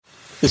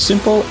the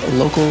simple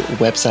local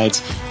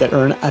websites that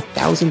earn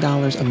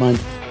 $1,000 a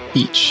month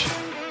each.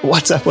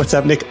 What's up?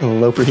 Nick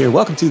Loper here.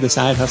 Welcome to the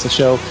Side Hustle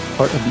Show,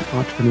 part of the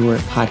Entrepreneur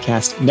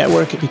Podcast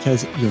Network,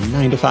 because your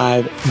 9 to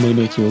 5 may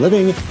make you a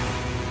living,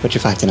 but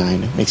your 5 to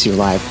 9 makes you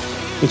alive.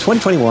 In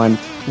 2021,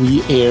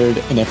 we aired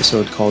an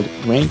episode called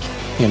Rank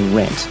and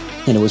Rent,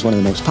 and it was one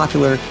of the most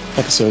popular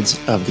episodes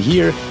of the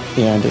year.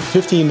 And a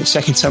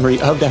 15-second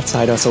summary of that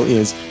side hustle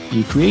is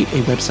you create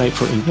a website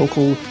for a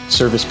local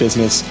service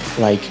business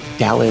like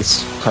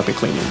Dallas Carpet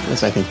Cleaning.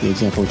 That's, I think, the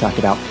example we talked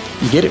about.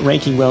 You get it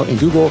ranking well in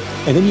Google,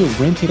 and then you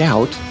rent it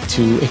out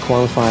to a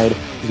qualified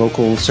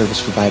local service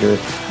provider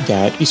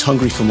that is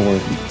hungry for more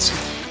leads.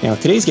 Now,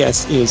 today's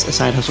guest is a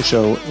Side Hustle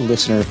Show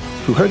listener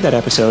who heard that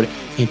episode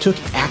and took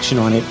action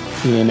on it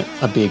in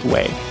a big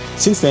way.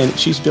 Since then,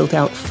 she's built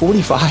out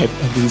 45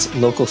 of these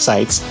local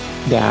sites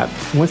that,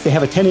 once they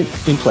have a tenant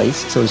in place,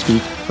 so to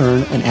speak,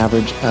 earn an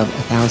average of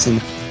 $1,000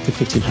 to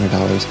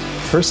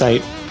 $1,500 per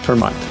site per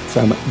month.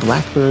 From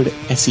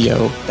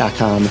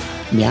blackbirdseo.com,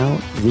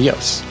 Meow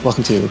Rios.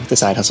 Welcome to the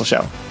Side Hustle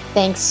Show.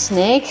 Thanks,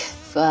 Nick,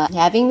 for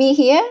having me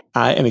here.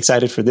 I am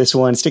excited for this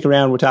one. Stick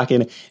around. We're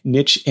talking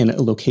niche and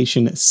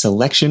location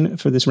selection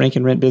for this rank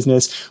and rent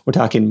business. We're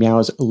talking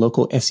Meow's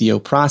local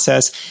SEO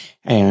process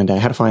and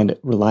how to find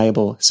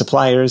reliable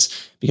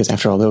suppliers, because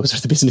after all, those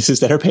are the businesses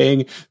that are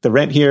paying the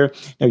rent here.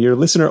 Now, your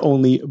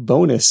listener-only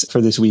bonus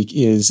for this week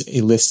is a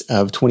list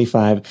of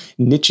 25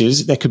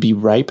 niches that could be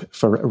ripe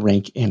for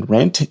rank and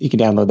rent. You can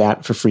download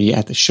that for free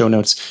at the show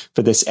notes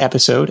for this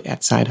episode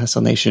at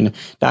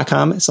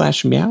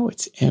sidehustlenation.com/meow.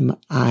 It's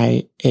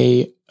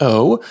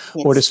MIAO, yes.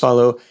 Or just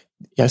follow.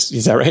 Yes,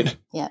 is that right?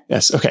 Yeah.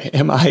 Yes. Okay.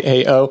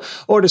 MIAO,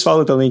 or just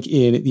follow the link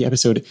in the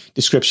episode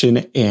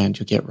description and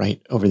you'll get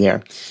right over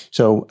there.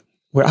 So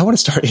where I want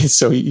to start is,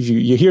 so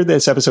you hear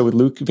this episode with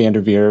Luke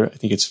Vanderveer, I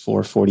think it's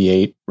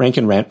 448, Rank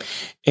and Rent,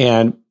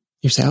 and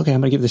you say, okay, I'm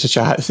going to give this a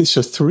shot.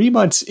 So 3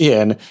 months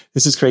in,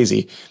 this is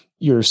crazy.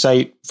 Your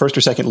site, first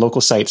or second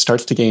local site,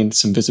 starts to gain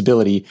some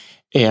visibility,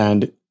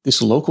 and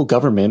this local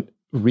government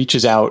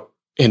reaches out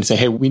and say,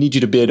 hey, we need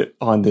you to bid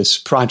on this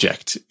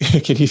project.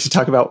 Can you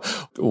talk about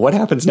what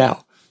happens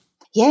now?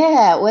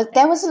 Yeah, well,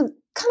 that was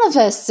kind of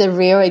a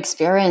surreal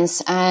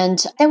experience.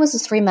 And that was a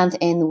 3 month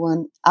in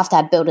one after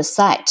I built a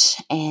site.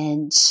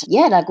 And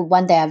yeah, like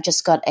one day I've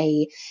just got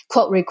a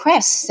quote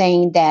request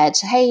saying that,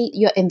 hey,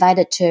 you're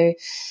invited to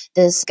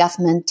this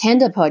government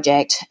tender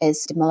project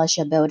is demolish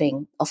a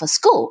building of a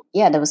school.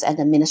 Yeah, that was at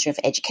the Ministry of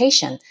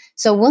Education.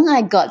 So when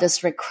I got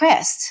this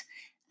request,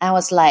 I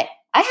was like,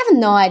 I have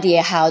no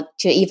idea how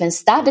to even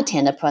start the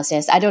tender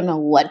process. I don't know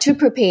what to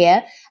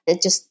prepare.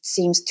 It just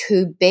seems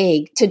too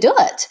big to do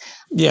it.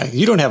 Yeah,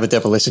 you don't have a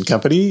demolition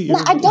company. No,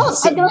 I don't.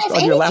 I don't have on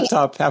anything. Your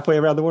laptop halfway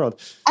around the world.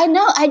 I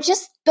know. I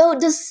just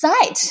built this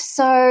site.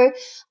 So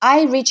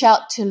I reached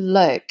out to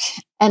Luke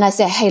and I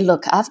said, hey,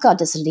 look, I've got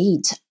this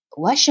lead.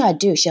 What should I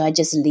do? Should I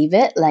just leave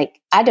it? Like,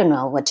 I don't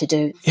know what to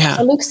do. Yeah.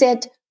 So Luke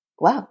said,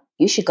 wow,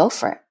 you should go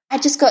for it. I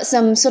just got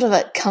some sort of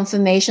a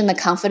confirmation, the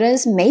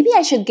confidence. Maybe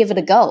I should give it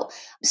a go.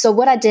 So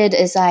what I did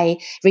is I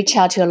reached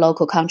out to a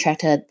local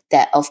contractor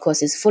that, of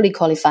course, is fully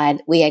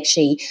qualified. We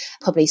actually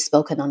probably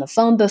spoken on the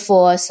phone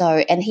before.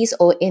 And he's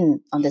all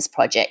in on this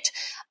project.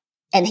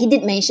 And he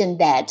did mention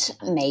that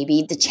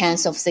maybe the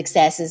chance of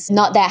success is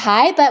not that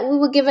high, but we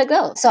will give it a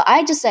go. So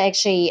I just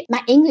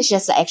my English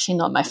is actually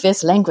not my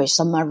first language,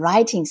 so my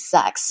writing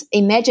sucks.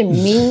 Imagine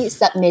me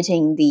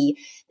submitting the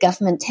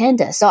government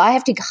tender. So I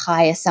have to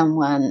hire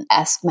someone,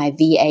 ask my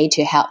VA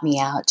to help me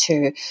out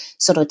to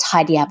sort of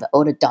tidy up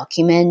all the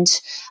document,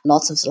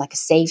 lots of like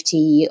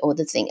safety, all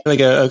the thing.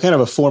 Like a kind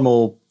of a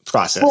formal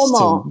process.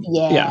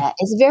 Yeah.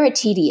 It's very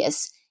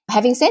tedious.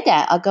 Having said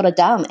that, I got it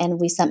done and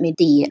we submit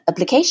the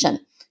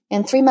application.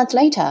 And 3 months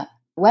later,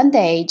 one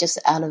day, just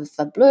out of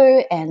the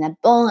blue, and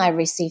boom, I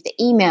received the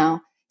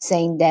email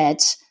saying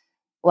that,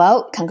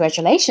 well,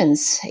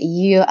 congratulations,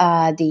 you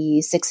are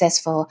the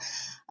successful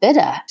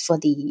bidder for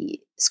the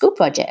school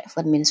project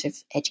for the Ministry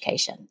of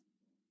Education.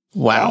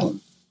 Wow.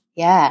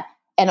 Yeah.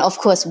 And of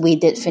course, we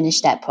did finish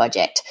that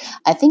project.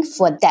 I think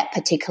for that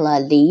particular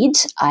lead,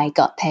 I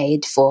got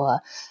paid for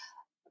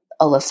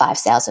over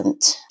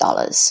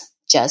 $5,000.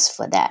 Just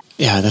for that.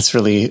 Yeah, that's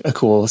really a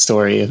cool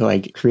story of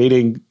like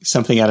creating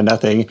something out of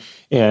nothing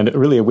and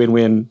really a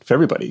win-win for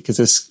everybody, because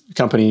this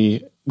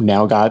company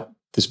now got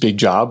this big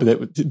job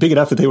that big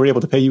enough that they were able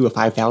to pay you a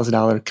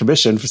 $5,000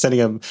 commission for sending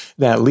them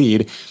that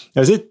lead.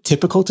 Now, is it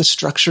typical to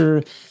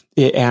structure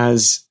it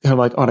as kind of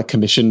like on a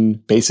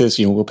commission basis?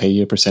 You know, we'll pay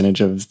you a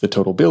percentage of the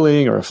total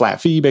billing or a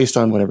flat fee based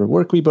on whatever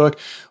work we book.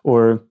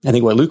 Or I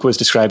think what Luke was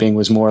describing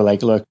was more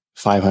like, look,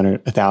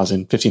 $500,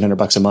 $1,000,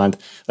 $1,500 a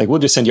month. Like, we'll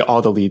just send you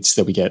all the leads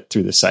that we get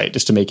through the site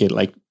just to make it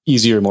like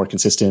easier, more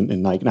consistent,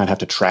 and like not have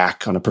to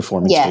track on a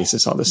performance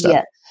basis, all this stuff.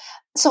 Yeah.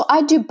 So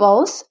I do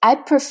both. I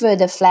prefer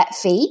the flat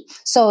fee.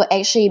 So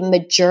actually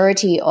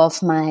majority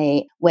of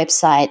my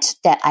website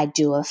that I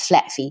do a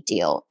flat fee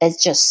deal.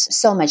 It's just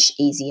so much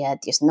easier.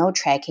 There's no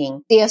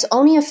tracking. There's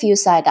only a few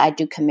sites I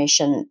do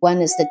commission.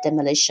 One is the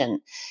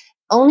demolition,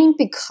 only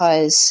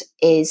because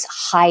it's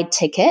high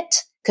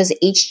ticket. because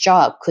each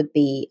job could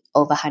be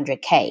over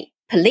 100K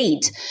per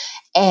lead.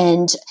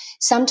 And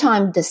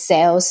sometimes the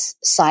sales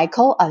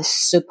cycle are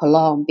super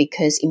long,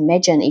 because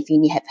imagine if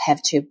you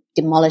have to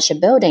demolish a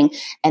building,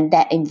 and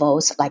that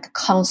involves like a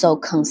console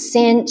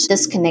consent,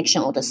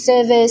 disconnection of the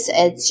service.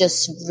 It's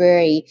just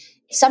very,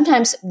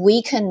 sometimes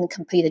we can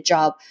complete a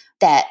job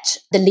that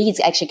the leads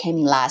actually came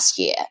in last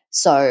year.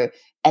 So,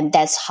 and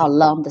that's how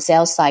long the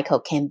sales cycle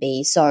can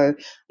be. So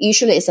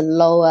usually it's a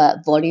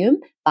lower volume,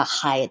 but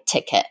higher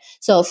ticket.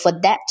 So for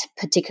that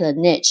particular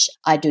niche,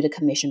 I do the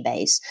commission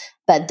base.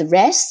 But the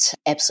rest,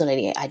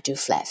 absolutely, I do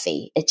flat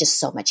fee. It's just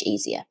so much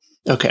easier.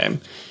 Okay.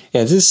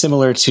 Yeah, this is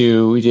similar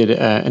to, we did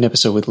an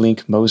episode with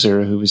Link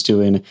Moser, who was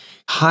doing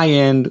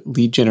high-end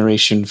lead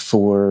generation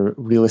for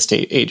real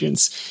estate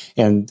agents.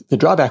 And the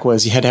drawback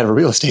was you had to have a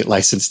real estate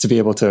license to be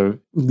able to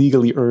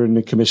legally earn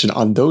a commission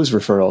on those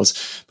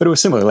referrals. But it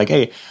was similar, like,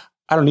 hey,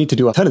 I don't need to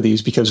do a ton of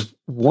these, because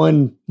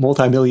one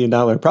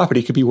multi-million-dollar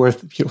property could be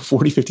worth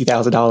 $40,000,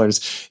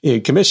 $50,000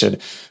 in commission.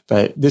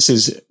 But this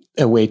is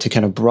a way to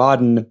kind of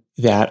broaden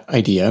that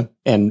idea,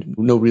 and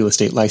no real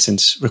estate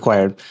license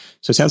required.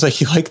 So it sounds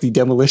like you like the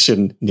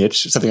demolition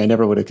niche, something I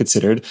never would have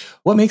considered.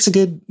 What makes a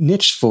good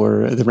niche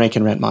for the rank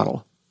and rent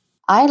model?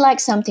 I like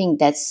something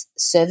that's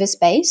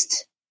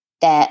service-based,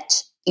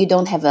 that you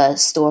don't have a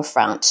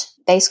storefront.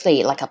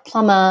 Basically, like a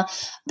plumber,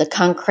 the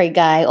concrete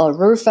guy, or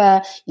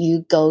roofer,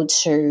 you go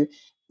to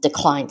the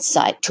client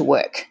site to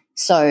work.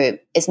 So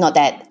it's not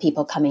that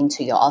people come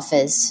into your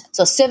office.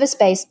 So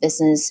service-based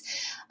business.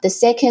 The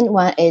second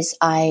one is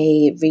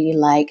I really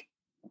like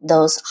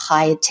those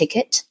high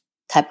ticket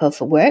type of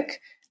work,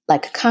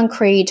 like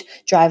concrete,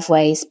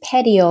 driveways,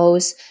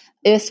 patios,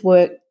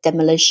 earthwork,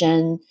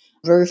 demolition,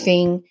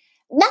 roofing.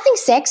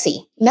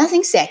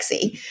 Nothing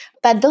sexy,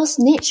 but those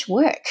niche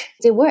work,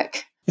 they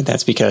work. And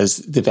that's because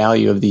the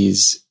value of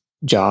these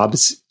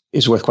jobs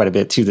is worth quite a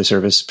bit to the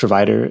service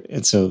provider.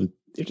 And so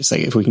they're just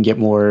like, if we can get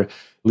more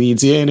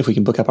leads in, if we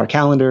can book up our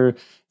calendar,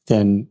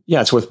 then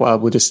yeah, it's worthwhile.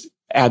 We'll just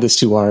add this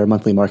to our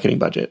monthly marketing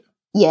budget.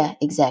 Yeah,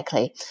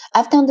 exactly.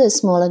 I've done the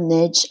smaller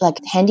niche, like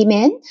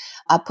handyman.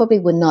 I probably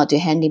would not do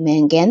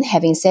handyman again.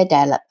 Having said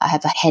that, I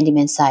have a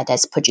handyman site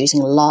that's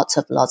producing lots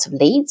of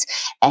leads,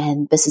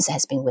 and business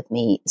has been with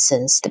me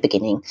since the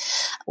beginning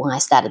when I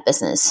started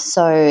business.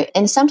 So,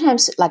 and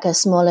sometimes like a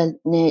smaller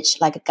niche,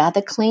 like a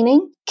gutter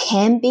cleaning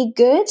can be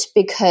good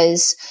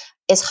because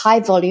it's high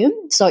volume.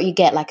 So you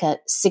get like a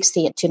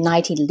 60 to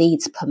 90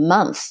 leads per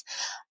month.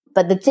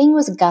 But the thing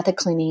with gutter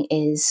cleaning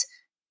is,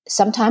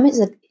 sometimes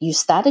you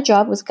start a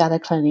job with gutter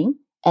cleaning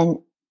and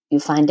you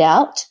find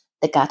out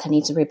the gutter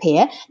needs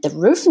repair, the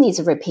roof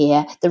needs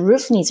repair, the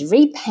roof needs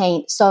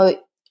repaint.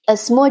 So a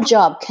small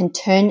job can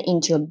turn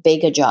into a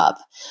bigger job.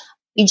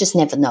 You just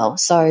never know.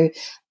 So,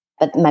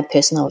 but my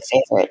personal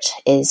favorite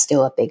is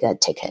still a bigger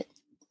ticket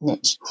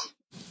niche.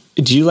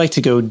 Do you like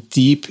to go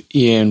deep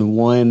in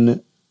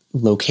one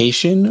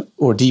location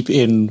or deep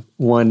in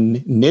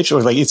one niche,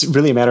 or like it's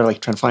really a matter of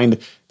like trying to find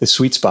the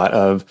sweet spot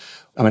of,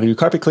 I'm going to do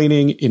carpet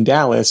cleaning in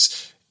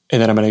Dallas,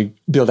 and then I'm going to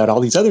build out all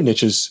these other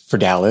niches for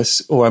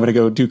Dallas, or I'm going to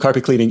go do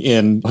carpet cleaning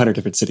in 100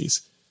 different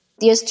cities?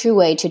 There's two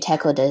ways to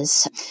tackle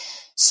this.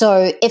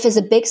 So if it's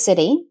a big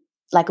city,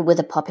 like with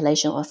a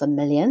population of 1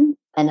 million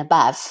and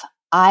above,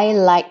 I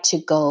like to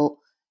go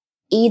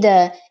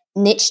either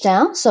niche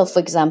down. So for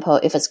example,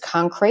 if it's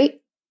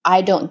concrete,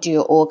 I don't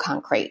do all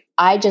concrete.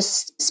 I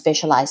just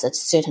specialize in a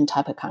certain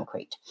type of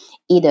concrete.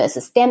 Either it's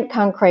a stamped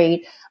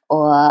concrete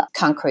or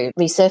concrete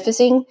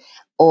resurfacing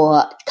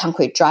or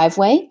concrete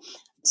driveway.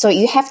 So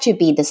you have to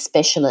be the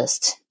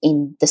specialist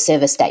in the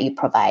service that you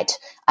provide.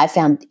 I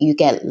found you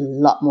get a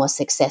lot more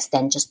success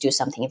than just do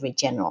something very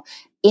general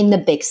in the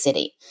big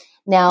city.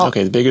 Now,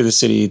 okay, the bigger the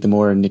city, the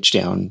more niche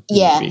down.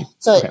 Yeah.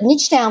 So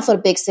niche down for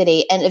the big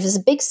city. And if it's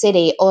a big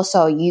city,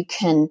 also you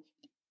can,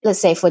 let's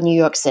say for New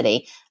York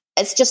City,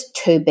 it's just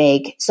too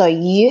big. So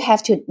you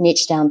have to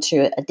niche down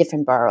to a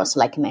different boroughs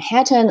like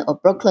Manhattan or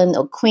Brooklyn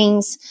or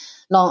Queens,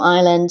 Long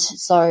Island.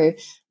 So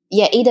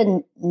yeah,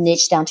 either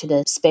niche down to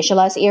the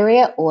specialized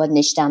area or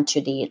niche down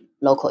to the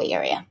local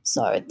area.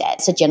 So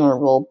that's a general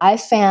rule. I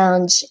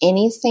found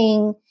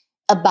anything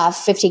above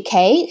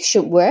 50K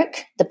should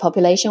work, the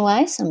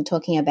population-wise. I'm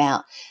talking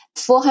about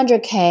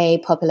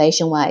 400K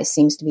population-wise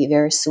seems to be a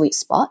very sweet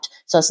spot.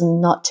 So it's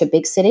not too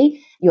big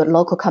city. Your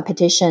local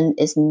competition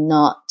is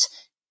not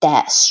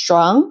that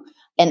strong,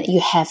 and you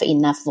have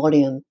enough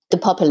volume. The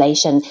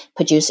population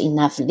produce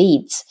enough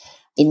leads,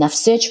 enough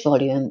search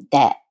volume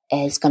that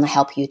is going to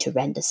help you to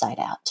rent the site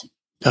out.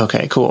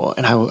 Okay, cool.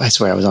 And I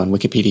swear I was on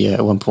Wikipedia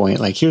at one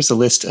point. Like, here's a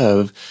list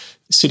of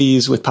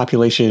cities with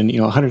population,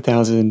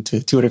 100,000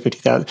 to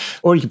 250,000.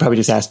 Or you could probably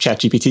just ask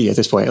ChatGPT at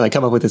this point, like,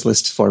 come up with this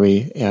list for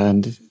me.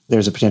 And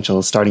there's a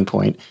potential starting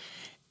point.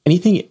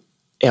 Anything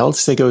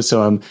else that goes?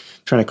 So I'm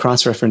trying to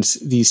cross-reference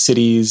these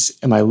cities.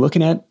 Am I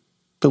looking at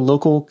the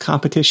local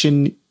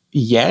competition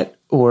yet?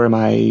 Or am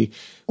I?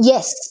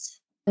 Yes.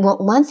 Well,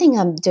 one thing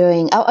I'm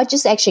doing, I'll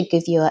just actually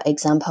give you an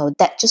example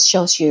that just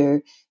shows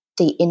you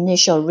the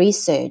initial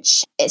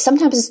research.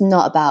 Sometimes it's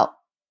not about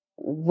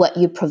what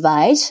you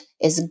provide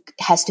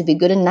has to be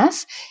good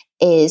enough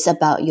is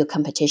about your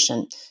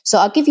competition. So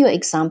I'll give you an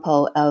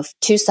example of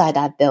two sites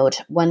I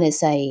built. One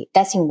is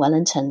that's in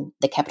Wellington,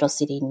 the capital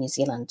city in New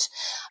Zealand.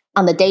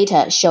 On the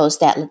data shows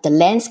that the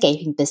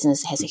landscaping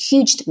business has a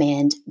huge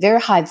demand, very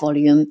high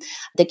volume.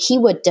 The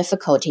keyword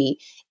difficulty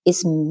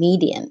is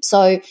medium.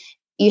 So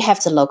you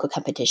have the local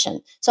competition.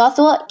 So I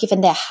thought,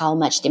 given that how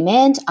much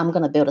demand, I'm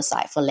going to build a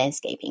site for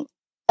landscaping.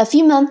 A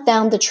few months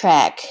down the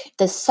track,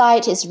 the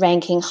site is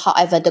ranking.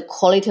 However, the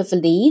quality of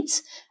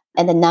leads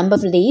and the number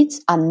of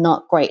leads are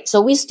not great.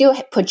 So we're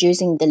still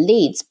producing the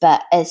leads,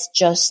 but it's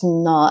just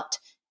not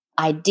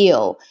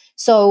ideal.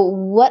 So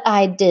what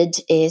I did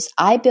is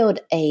I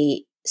built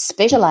a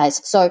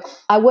specialized. So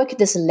I work with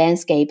this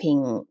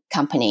landscaping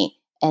company,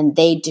 and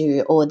they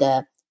do all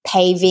the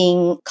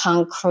paving,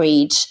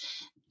 concrete,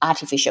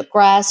 artificial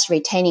grass,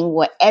 retaining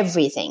wall,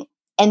 everything.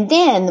 And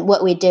then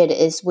what we did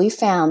is we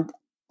found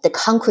the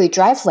concrete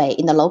driveway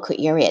in the local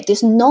area.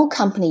 There's no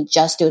company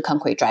just do a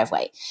concrete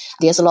driveway.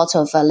 There's a lot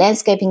of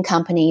landscaping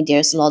company.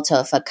 There's a lot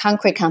of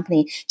concrete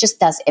company,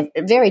 just does a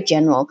very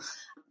general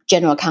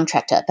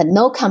contractor, but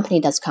no company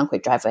does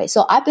concrete driveway.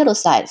 So I built a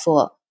site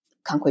for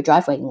concrete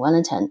driveway in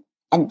Wellington,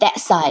 and that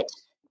site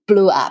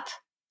blew up.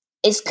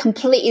 It's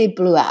completely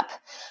blew up.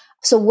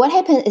 So what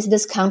happened is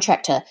this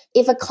contractor,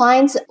 if a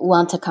client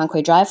wants a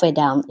concrete driveway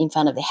down in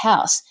front of the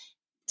house,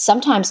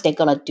 sometimes they're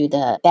going to do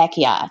the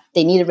backyard.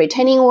 They need a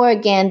retaining wall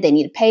again. They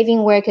need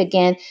paving work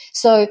again.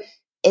 So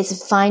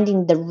it's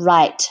finding the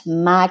right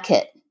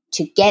market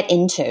to get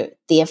into,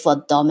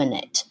 therefore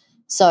dominate.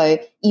 So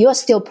you're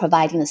still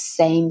providing the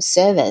same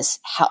service.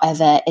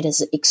 However, it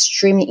is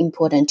extremely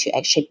important to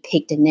actually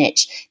pick the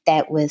niche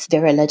that with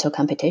very little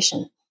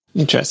competition.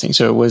 Interesting.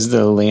 So it was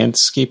the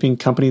landscaping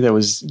company that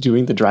was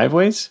doing the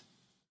driveways?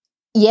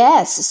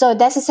 Yes. So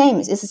that's the same.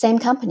 It's the same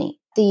company.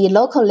 The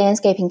local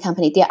landscaping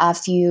company, there are a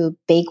few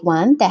big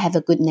ones that have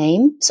a good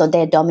name. So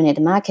they dominate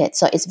the market.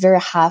 So it's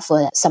very hard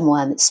for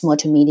someone, small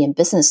to medium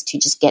business, to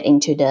just get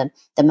into the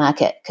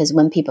market. Because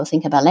when people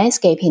think about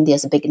landscaping,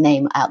 there's a big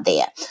name out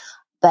there.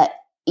 But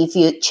if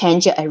you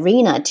change your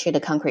arena to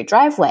the concrete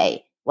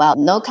driveway, well,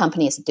 no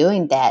company is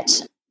doing that,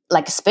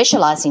 like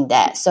specializing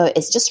that. So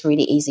it's just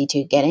really easy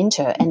to get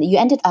into. And you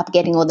ended up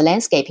getting all the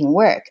landscaping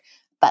work,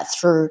 but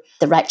through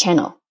the right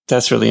channel.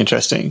 That's really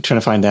interesting.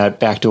 Trying to find that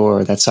back door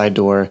or that side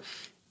door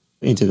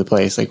into the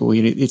place. Like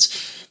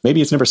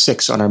maybe it's number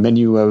 6 on our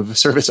menu of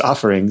service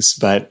offerings,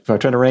 but if I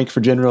try to rank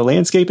for general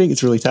landscaping,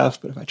 it's really tough.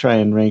 But if I try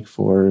and rank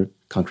for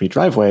concrete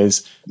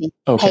driveways,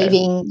 okay.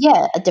 Paving,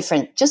 a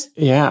different,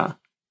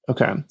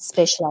 okay.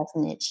 Specialized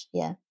niche,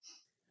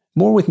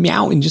 More with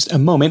Miao in just a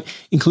moment,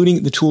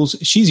 including the tools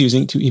she's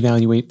using to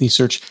evaluate the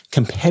search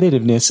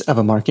competitiveness of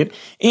a market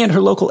and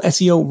her local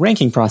SEO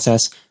ranking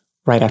process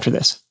right after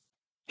this.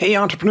 Hey,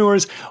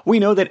 entrepreneurs, we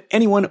know that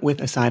anyone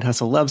with a side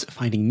hustle loves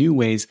finding new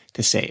ways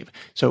to save.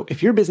 So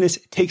if your business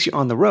takes you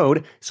on the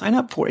road, sign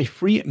up for a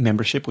free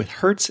membership with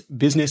Hertz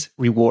Business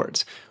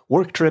Rewards.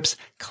 Work trips,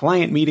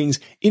 client meetings,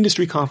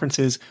 industry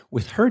conferences.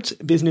 With Hertz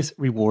Business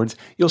Rewards,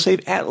 you'll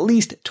save at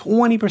least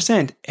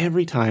 20%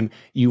 every time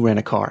you rent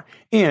a car.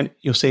 And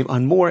you'll save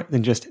on more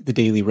than just the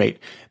daily rate.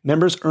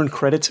 Members earn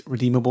credits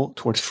redeemable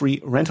towards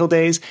free rental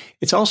days.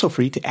 It's also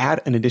free to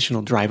add an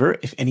additional driver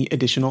if any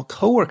additional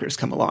coworkers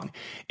come along.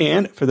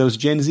 And for those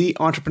Gen Z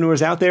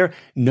entrepreneurs out there,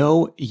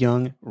 no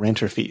young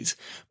renter fees.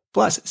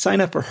 Plus,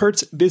 sign up for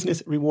Hertz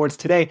Business Rewards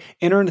today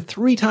and earn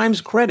 3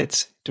 times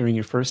credits during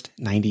your first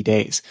 90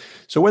 days.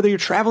 So whether you're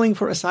traveling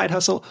for a side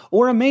hustle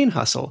or a main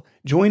hustle,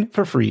 join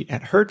for free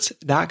at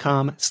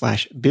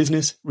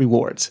hertz.com/business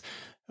rewards.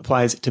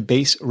 Applies to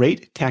base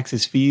rate,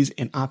 taxes, fees,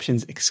 and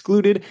options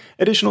excluded.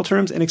 Additional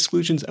terms and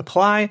exclusions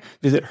apply.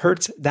 Visit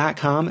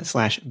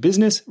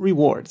hertz.com/business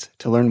rewards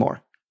to learn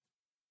more.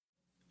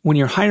 When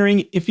you're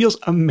hiring, it feels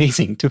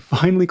amazing to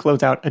finally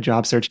close out a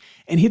job search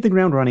and hit the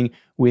ground running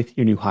with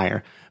your new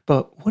hire.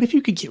 But what if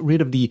you could get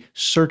rid of the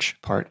search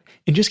part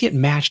and just get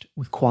matched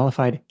with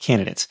qualified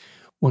candidates?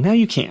 Well, now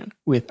you can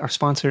with our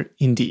sponsor,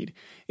 Indeed.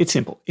 It's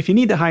simple. If you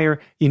need to hire,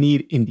 you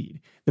need Indeed.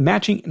 The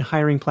matching and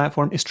hiring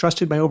platform is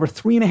trusted by over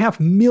 3.5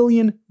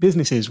 million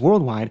businesses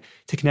worldwide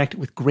to connect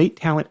with great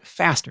talent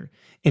faster.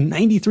 And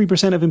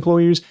 93% of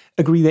employers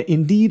agree that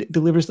Indeed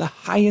delivers the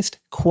highest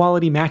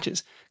quality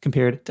matches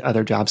compared to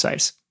other job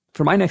sites.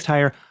 For my next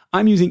hire,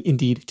 I'm using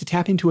Indeed to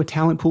tap into a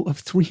talent pool of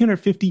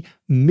 350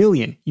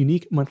 million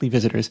unique monthly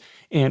visitors.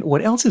 And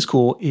what else is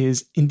cool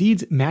is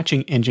Indeed's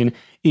matching engine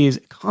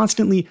is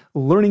constantly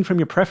learning from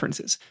your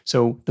preferences.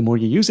 So the more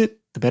you use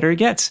it, the better it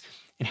gets.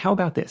 And how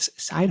about this?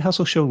 Side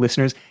Hustle Show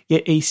listeners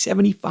get a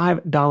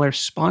 $75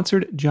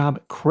 sponsored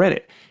job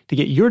credit to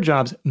get your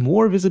jobs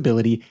more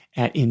visibility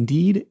at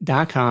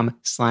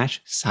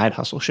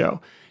Indeed.com/sidehustleshow.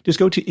 Just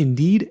go to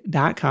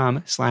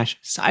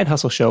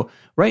Indeed.com/sidehustleshow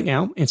right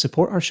now and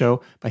support our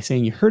show by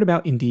saying you heard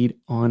about Indeed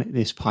on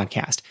this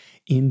podcast.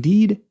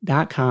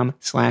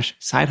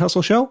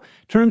 Indeed.com/sidehustleshow.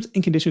 Terms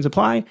and conditions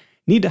apply.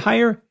 Need to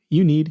hire?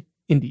 You need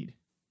Indeed.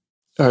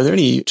 Are there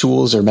any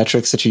tools or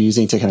metrics that you're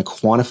using to kind of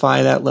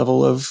quantify that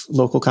level of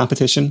local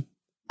competition?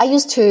 I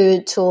use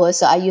two tools.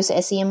 So I use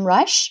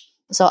SEMrush.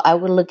 So I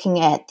was looking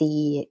at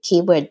the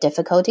keyword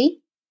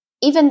difficulty.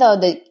 Even though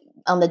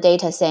on the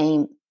data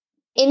saying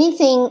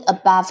anything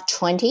above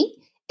 20,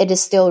 it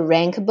is still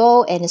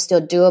rankable and it's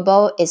still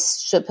doable. It's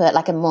super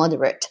like a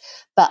moderate.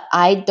 But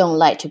I don't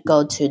like to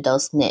go to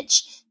those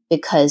niche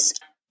because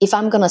if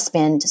I'm going to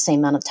spend the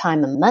same amount of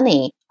time and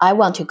money, I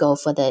want to go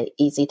for the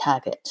easy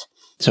target.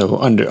 So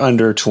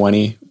under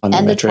 20 on the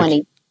under metric?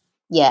 20.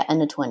 Yeah,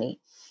 under 20.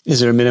 Is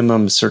there a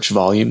minimum search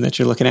volume that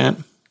you're looking at?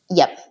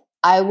 Yep.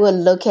 I will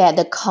look at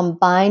the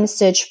combined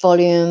search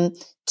volume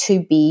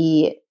to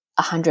be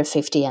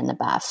 150 and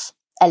above,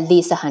 at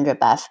least 100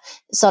 above.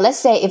 So let's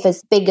say if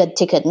it's bigger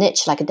ticket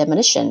niche like a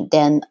demolition,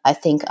 then I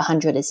think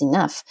 100 is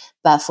enough.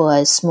 But for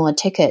a small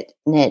ticket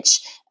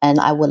niche, and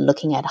I was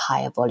looking at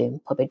higher volume,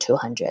 probably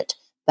 200.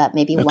 But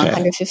maybe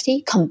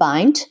 150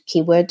 combined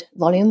keyword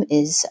volume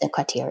is a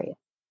criteria.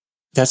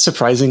 That's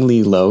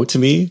surprisingly low to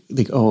me.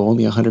 Like,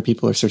 only 100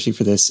 people are searching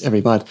for this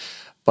every month.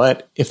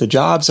 But if the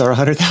jobs are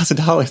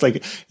 $100,000, like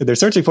if they're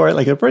searching for it,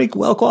 like a pretty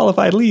well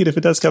qualified lead if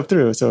it does come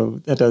through. So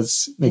that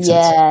does make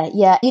sense.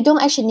 Yeah. You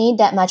don't actually need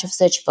that much of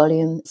search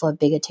volume for a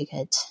bigger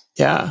ticket.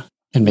 Yeah.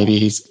 And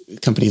maybe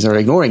companies are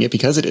ignoring it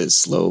because it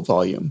is low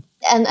volume.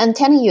 And I'm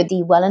telling you,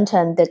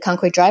 the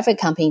concrete driveway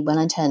company,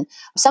 Wellington,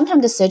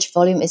 sometimes the search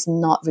volume is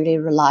not really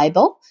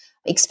reliable,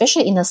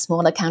 especially in a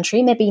smaller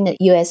country. Maybe in the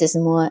US is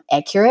more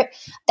accurate.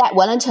 That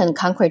Wellington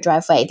concrete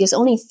driveway, there's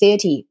only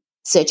 30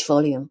 search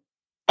volume.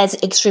 It's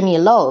extremely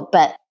low,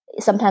 but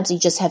sometimes you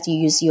just have to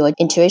use your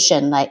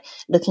intuition, like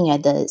looking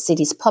at the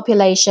city's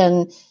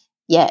population.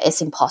 Yeah,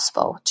 it's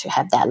impossible to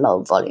have that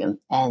low volume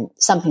and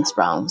something's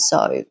wrong.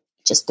 So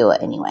just do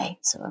it anyway.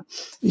 So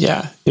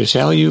yeah, there's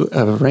value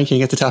of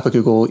ranking at the top of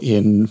Google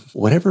in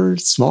whatever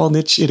small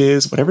niche it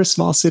is, whatever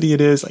small city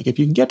it is. Like if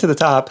you can get to the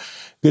top,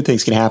 good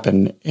things can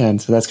happen.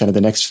 And so that's kind of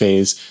the next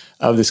phase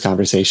of this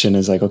conversation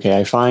is like, okay,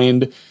 I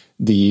find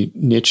the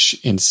niche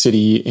and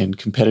city and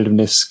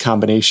competitiveness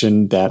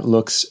combination that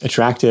looks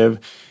attractive.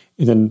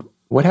 And then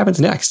what happens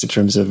next in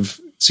terms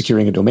of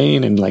securing a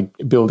domain and like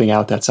building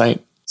out that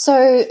site?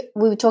 So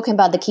we were talking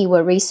about the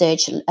keyword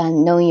research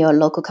and knowing your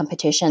local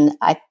competition.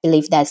 I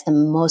believe that's the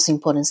most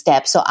important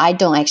step. So I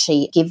don't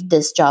actually give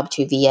this job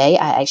to VA.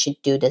 I actually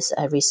do this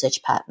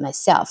research part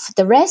myself.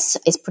 The rest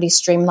is pretty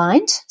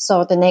streamlined.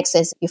 So the next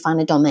is you find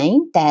a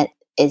domain that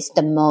is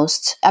the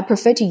most, I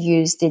prefer to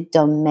use the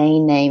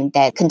domain name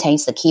that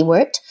contains the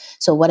keyword.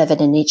 So whatever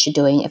the niche you're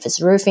doing, if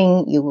it's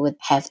roofing, you would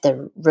have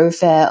the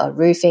roofer or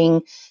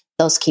roofing,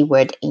 those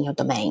keywords in your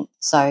domain.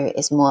 So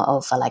it's more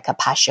of like a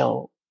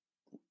partial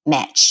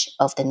match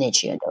of the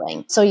niche you're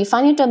doing. So you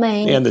find your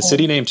domain. And the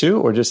city name too,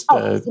 or just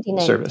the city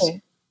name service? Too.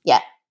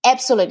 Yeah,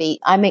 absolutely.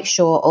 I make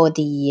sure all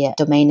the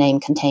domain name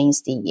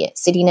contains the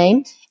city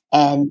name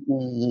and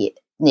the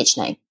niche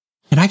name.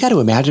 And I got to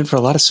imagine for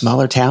a lot of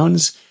smaller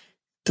towns,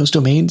 those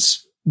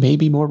domains may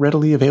be more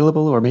readily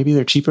available, or maybe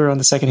they're cheaper on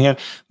the secondhand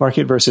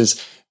market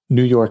versus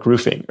New York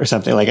roofing or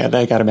something like that.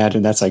 I got to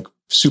imagine that's like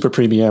super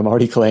premium,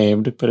 already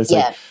claimed, but it's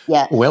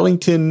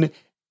Wellington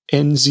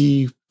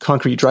NZ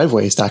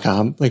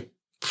concretedriveways.com, like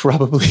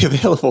probably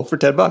available for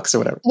 $10 or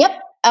whatever.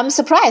 Yep. I'm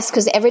surprised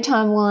because every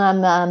time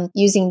when I'm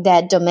using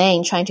that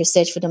domain, trying to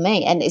search for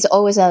domain, and it's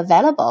always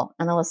available.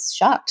 And I was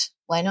shocked.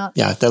 Why not?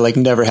 Yeah, that like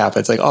never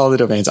happens. Like all the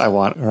domains I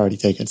want are already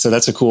taken. So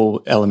that's a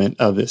cool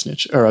element of this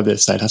niche or of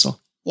this side hustle.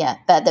 Yeah,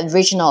 but the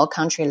regional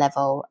country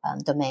level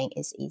domain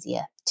is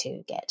easier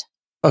to get.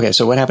 Okay,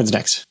 so what happens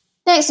next?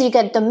 Next, you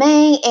get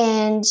domain,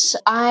 and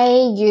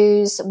I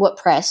use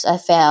WordPress. I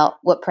felt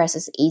WordPress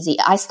is easy.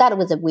 I started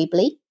with the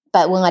Weebly,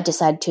 but when I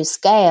decided to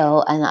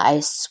scale and I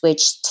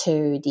switched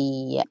to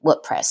the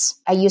WordPress,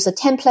 I use a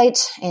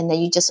template, and then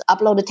you just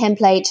upload the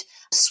template,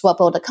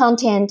 swap all the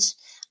content,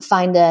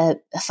 find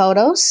the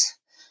photos.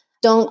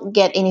 Don't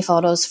get any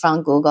photos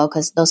from Google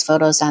because those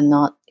photos are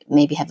not,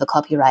 maybe have a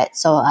copyright.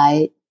 So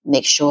I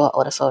make sure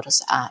all the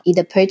photos are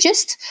either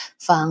purchased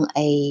from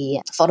a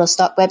photo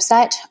stock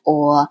website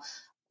or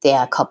they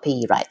are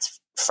copyright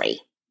free.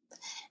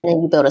 And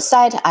then you build a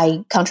site.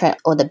 I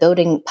contract all the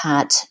building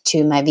part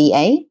to my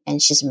VA,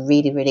 and she's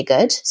really, really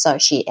good. So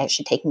she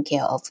actually taking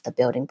care of the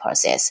building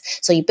process.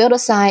 So you build a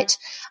site,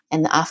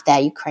 and after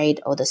that, you create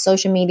all the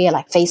social media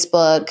like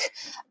Facebook,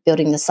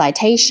 building the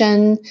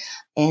citation,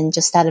 and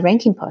just start the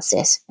ranking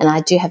process. And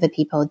I do have the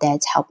people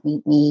that help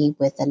me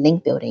with the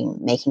link building,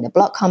 making the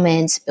blog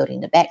comments,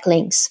 building the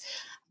backlinks.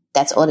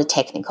 That's all the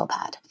technical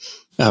part.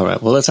 All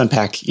right. Well, let's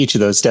unpack each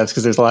of those steps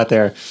because there's a lot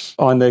there.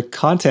 On the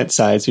content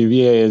side, so your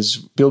VA is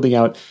building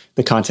out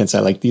the content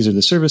side. Like these are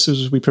the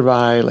services we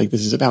provide. Like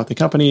this is about the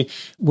company.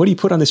 What do you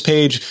put on this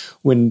page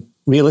when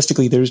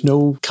realistically there's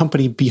no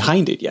company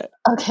behind it yet?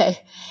 Okay.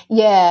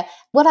 Yeah.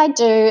 What I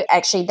do,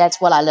 actually, that's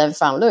what I learned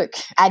from Luke.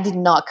 I did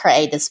not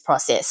create this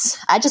process.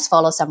 I just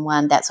follow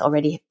someone that's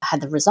already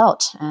had the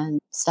result and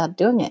start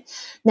doing it.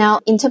 Now,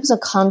 in terms of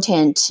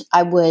content,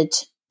 I would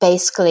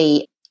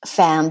basically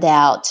found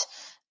out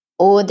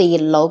all the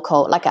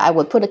local, like I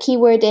would put a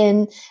keyword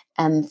in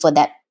for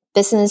that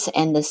business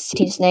and the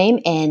city's name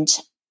and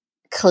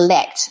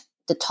collect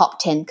the top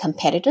 10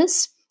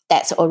 competitors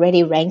that's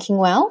already ranking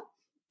well.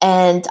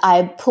 And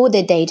I pull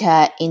the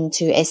data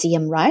into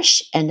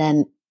SEMrush and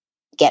then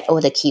get all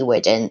the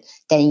keyword, and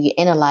then you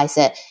analyze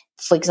it.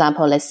 For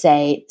example, let's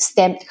say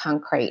stamped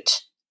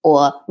concrete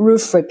or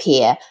roof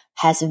repair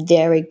has a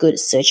very good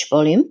search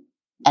volume,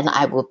 and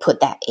I will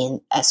put that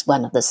in as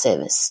one of the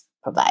service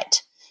provide.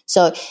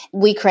 So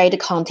we create the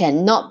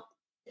content,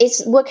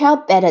 it's work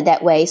out better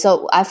that way.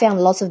 So I found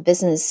lots of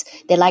business,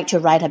 they like to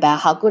write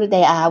about how good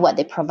they are, what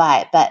they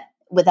provide, but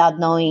without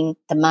knowing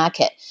the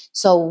market.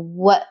 So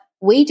what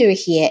we do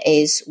here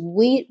is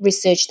we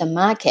research the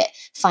market,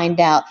 find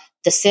out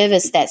the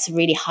service that's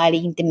really highly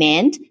in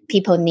demand,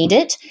 people need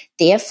it,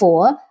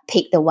 therefore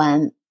pick the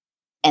one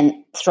and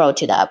throw it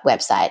to the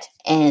website.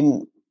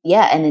 And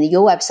then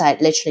your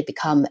website literally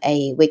become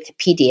a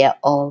Wikipedia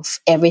of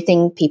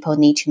everything people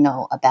need to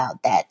know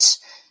about that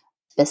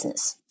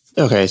business.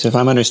 Okay, so if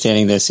I'm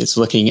understanding this, it's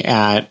looking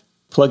at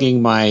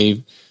plugging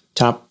my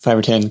top 5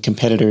 or 10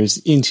 competitors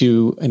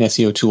into an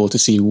SEO tool to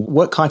see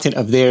what content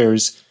of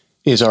theirs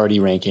is already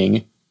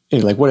ranking,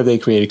 and like what have they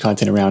created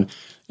content around,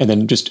 and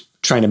then just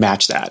trying to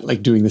match that,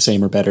 like doing the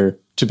same or better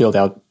to build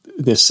out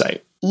this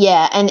site.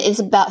 Yeah, and it's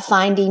about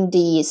finding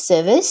the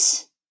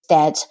service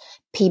that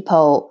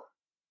people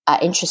are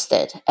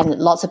interested and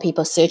lots of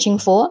people searching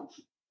for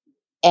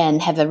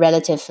and have a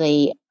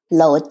relatively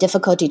lower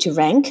difficulty to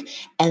rank,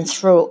 and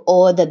throw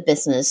all the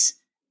business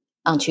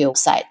onto your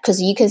site.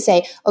 Because you can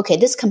say, okay,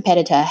 this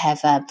competitor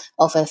have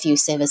offer a few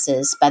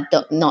services, but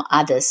not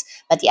others.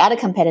 But the other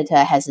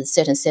competitor has a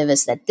certain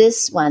service that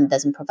this one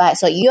doesn't provide.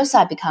 So your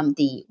site become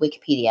the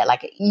Wikipedia,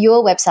 like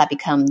your website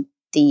become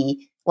the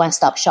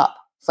one-stop shop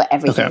for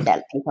everything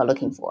that people are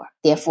looking for.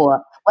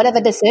 Therefore,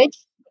 whatever the search,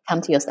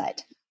 come to your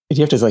site. Do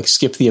you have to like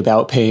skip the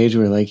about page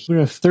where like we're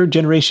a 3rd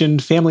generation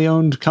family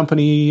owned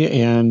company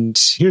and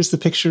here's the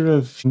picture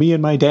of me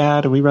and my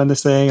dad and we run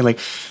this thing, and like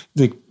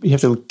you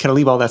have to kind of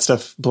leave all that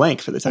stuff blank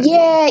for the time.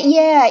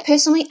 Yeah.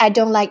 Personally, I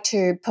don't like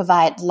to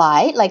provide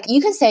lie. Like you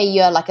can say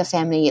you're like a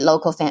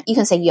local family. You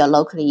can say you're a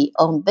locally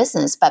owned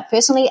business, but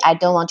personally, I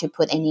don't want to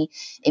put any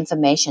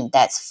information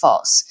that's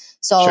false.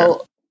 So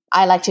sure.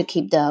 I like to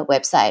keep the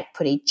website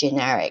pretty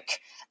generic,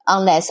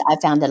 unless I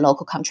found a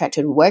local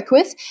contractor to work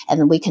with, and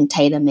then we can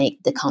tailor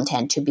make the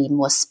content to be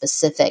more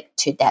specific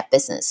to that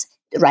business.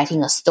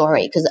 Writing a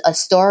story, because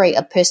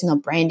a personal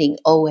branding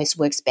always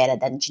works better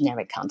than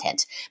generic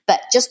content.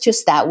 But just to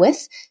start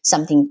with,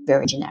 something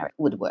very generic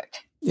would work.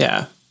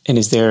 Yeah. And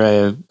is there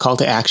a call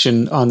to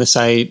action on the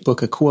site?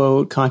 Book a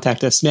quote,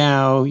 contact us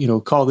now,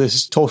 call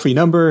this toll-free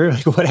number.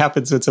 Like what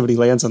happens when somebody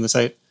lands on the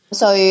site?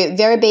 So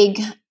very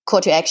big call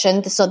to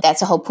action. So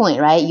that's the whole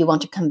point, right? You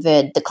want to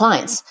convert the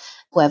clients,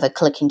 whoever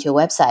click into your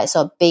website.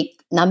 So big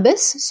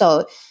numbers.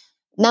 So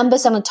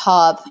numbers on the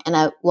top, and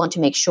I want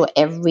to make sure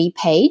every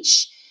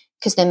page,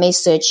 because they may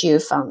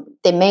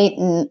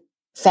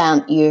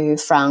found you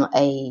from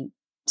a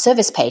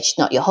service page,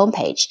 not your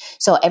homepage.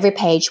 So every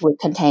page would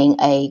contain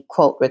a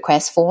quote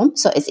request form.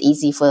 So it's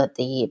easy for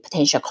the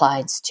potential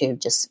clients to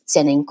just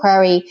send an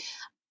inquiry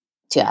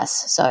to us.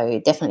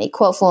 So definitely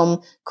quote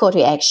form, call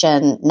to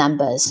action,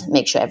 numbers,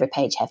 make sure every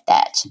page have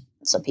that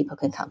so people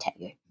can contact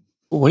you.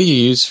 What do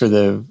you use for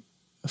the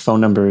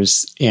phone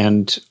numbers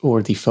and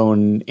or the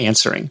phone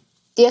answering?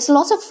 There's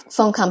lots of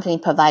phone company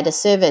provide a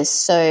service.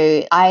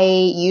 So I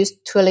use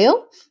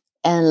Twilio,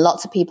 and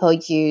lots of people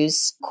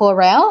use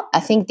Corel. I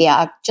think there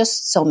are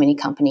just so many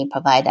companies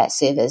provide that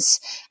service.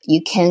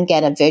 You can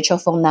get a virtual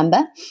phone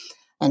number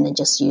and then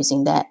just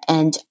using that.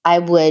 And I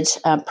would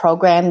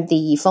program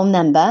the phone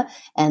number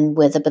and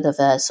with a bit of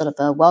a sort of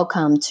a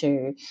welcome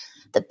to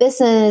the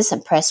business,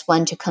 and press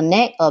 1 to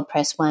connect or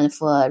press 1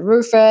 for a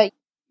roofer.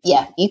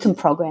 Yeah, you can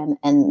program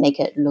and make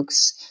it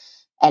looks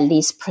at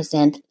least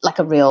present like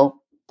a real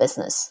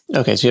business.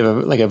 Okay, so you have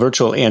a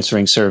virtual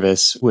answering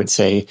service would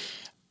say,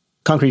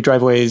 Concrete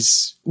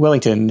Driveways,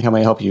 Wellington, how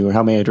may I help you? Or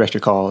how may I direct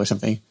your call or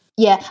something?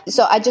 Yeah,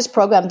 so I just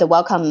programmed the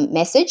welcome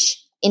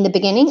message. In the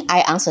beginning, I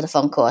answer the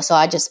phone call. So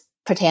I just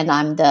pretend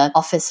I'm the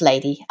office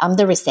lady. I'm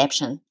the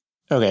reception.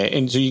 Okay,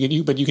 and so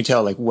you can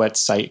tell like what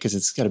site, because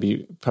it's got to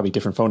be probably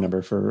different phone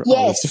number for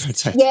all these different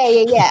sites.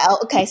 Yeah.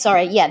 Okay,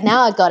 sorry. Yeah,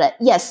 now I got it.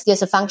 Yes,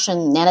 there's a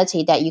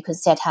functionality that you can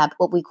set up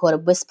what we call a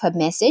whisper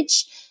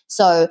message.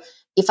 So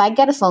if I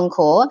get a phone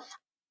call,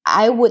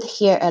 I would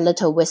hear a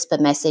little whisper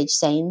message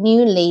saying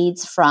new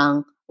leads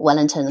from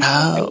Wellington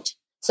Concrete.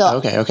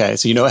 So okay.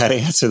 So you know how to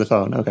answer the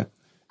phone. Okay.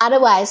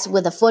 Otherwise,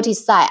 with a 40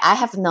 site, I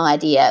have no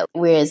idea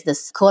where is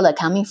this caller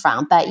coming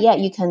from. But yeah,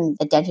 you can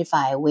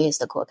identify where is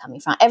the call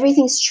coming from.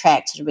 Everything's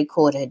tracked,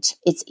 recorded.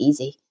 It's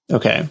easy.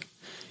 Okay.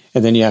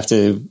 And then you have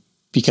to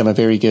become a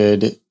very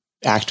good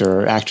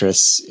actor or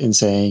actress in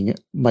saying,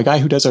 my guy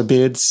who does our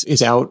bids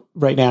is out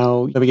right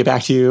now. Let me get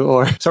back to you.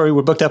 Or sorry,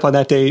 we're booked up on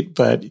that date.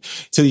 But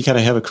so you kind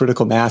of have a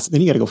critical mass.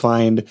 Then you got to go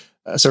find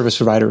a service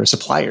provider or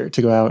supplier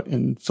to go out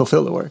and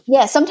fulfill the work.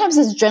 Yeah, sometimes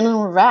it's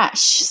adrenaline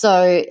rush.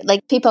 So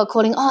like people are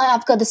calling, oh,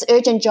 I've got this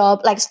urgent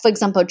job. Like, for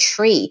example,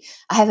 tree.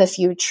 I have a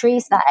few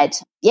trees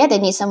that, they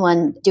need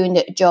someone doing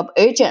the job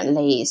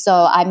urgently. So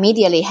I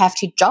immediately have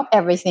to drop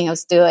everything I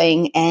was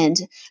doing and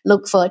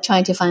look for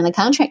trying to find a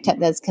contractor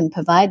that can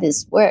provide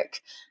this work.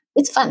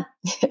 It's fun.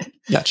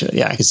 Gotcha.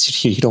 Yeah,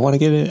 because you don't want to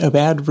get a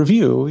bad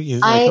review. You're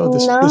like, know.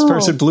 This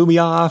person blew me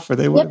off or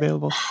they weren't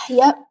available.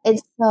 Yep.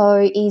 It's so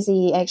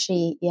easy.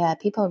 Actually,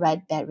 people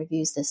write bad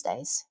reviews these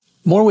days.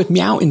 More with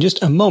Miao in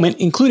just a moment,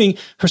 including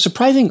her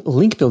surprising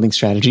link building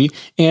strategy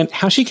and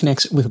how she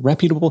connects with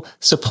reputable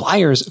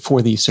suppliers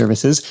for these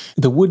services,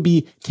 the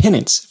would-be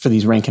tenants for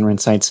these rank and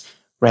rent sites,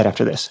 right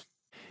after this.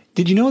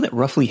 Did you know that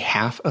roughly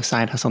half of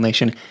Side Hustle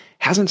Nation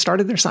hasn't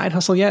started their side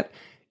hustle yet?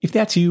 If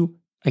that's you,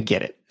 I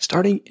get it.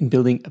 Starting and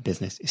building a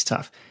business is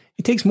tough.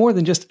 It takes more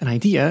than just an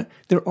idea.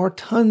 There are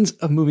tons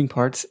of moving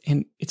parts,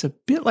 and it's a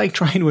bit like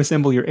trying to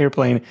assemble your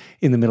airplane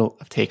in the middle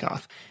of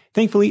takeoff.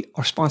 Thankfully,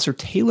 our sponsor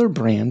Tailor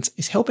Brands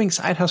is helping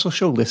Side Hustle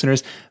Show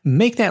listeners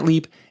make that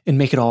leap and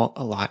make it all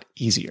a lot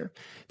easier.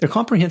 Their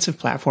comprehensive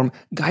platform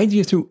guides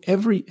you through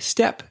every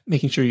step,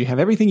 making sure you have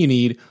everything you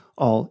need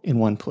all in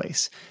one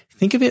place.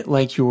 Think of it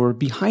like your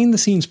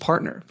behind-the-scenes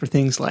partner for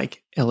things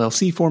like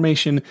LLC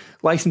formation,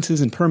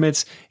 licenses and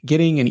permits,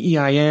 getting an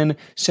EIN,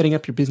 setting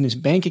up your business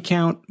bank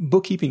account,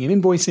 bookkeeping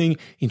and invoicing,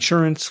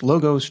 insurance,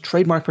 logos,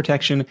 trademark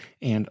protection,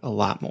 and a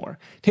lot more.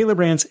 Tailor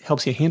Brands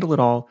helps you handle it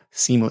all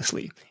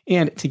seamlessly.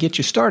 And to get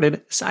you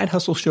started, Side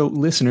Hustle Show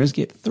listeners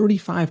get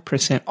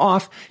 35%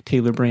 off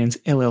Tailor Brands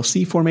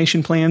LLC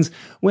formation plans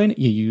when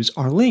you use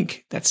our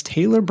link. That's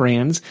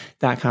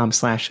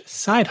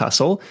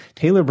tailorbrands.com/sidehustle.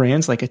 Tailor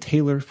Brands, like a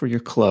tailor for your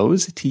clothes,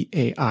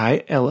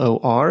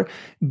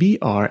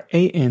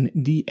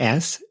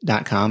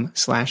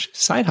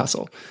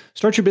 TAILORBRANDS.com/sidehustle.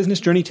 Start your business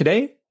journey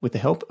today with the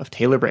help of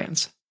Tailor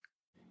Brands.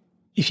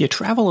 If you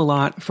travel a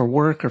lot for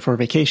work or for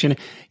vacation,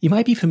 you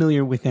might be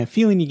familiar with that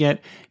feeling you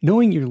get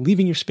knowing you're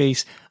leaving your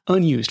space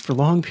unused for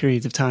long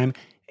periods of time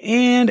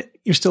and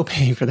you're still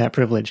paying for that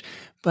privilege.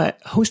 But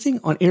hosting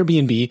on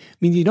Airbnb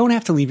means you don't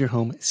have to leave your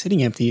home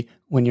sitting empty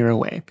when you're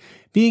away.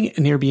 Being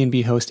an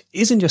Airbnb host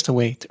isn't just a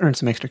way to earn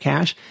some extra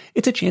cash.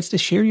 It's a chance to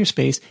share your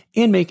space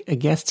and make a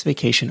guest's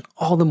vacation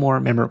all the more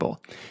memorable.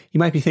 You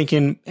might be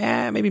thinking,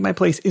 maybe my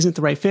place isn't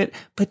the right fit,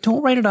 but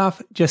don't write it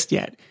off just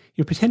yet.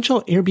 Your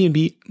potential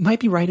Airbnb might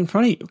be right in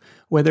front of you.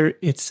 Whether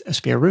it's a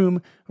spare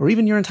room or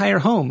even your entire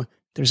home,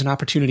 there's an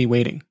opportunity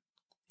waiting.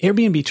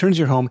 Airbnb turns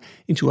your home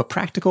into a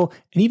practical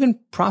and even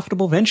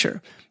profitable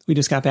venture. We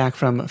just got back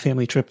from a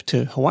family trip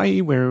to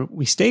Hawaii where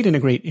we stayed in a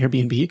great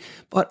Airbnb,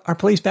 but our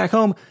place back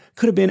home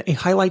could have been a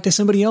highlight to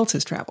somebody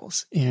else's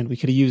travels, and we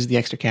could have used the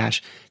extra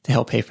cash to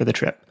help pay for the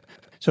trip.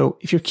 So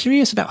if you're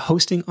curious about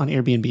hosting on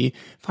Airbnb,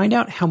 find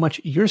out how much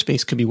your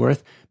space could be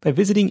worth by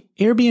visiting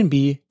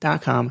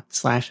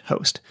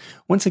airbnb.com/host.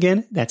 Once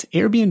again, that's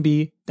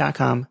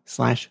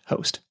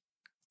airbnb.com/host.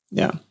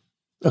 Yeah.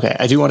 Okay.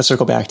 I do want to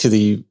circle back to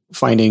the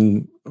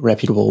finding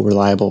reputable,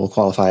 reliable,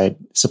 qualified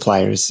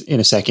suppliers in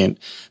a second.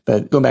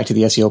 But going back to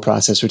the SEO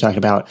process, we're talking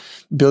about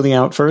building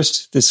out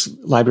first this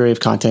library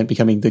of content,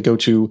 becoming the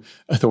go-to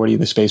authority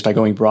in the space by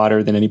going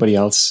broader than anybody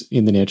else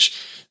in the niche.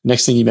 The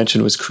next thing you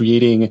mentioned was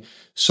creating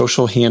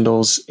social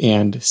handles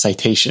and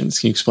citations.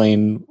 Can you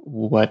explain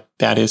what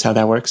that is, how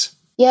that works?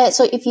 Yeah,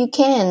 so if you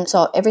can,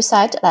 so every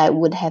site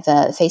would have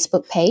a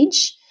Facebook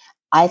page.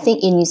 I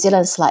think in New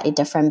Zealand it's slightly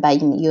different,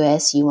 but in the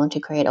US, you want to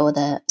create all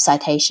the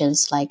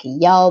citations like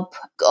Yelp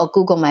or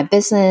Google My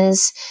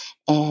Business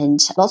and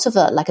lots of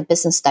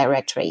business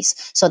directories.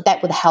 So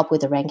that would help with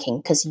the ranking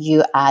because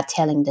you are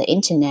telling the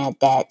internet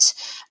that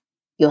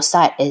your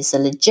site is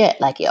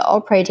legit, like you're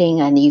operating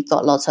and you've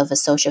got lots of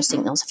social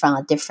signals from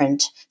a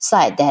different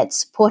site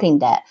that's supporting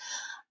that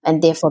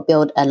and therefore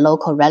build a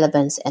local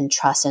relevance and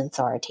trust and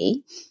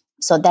authority.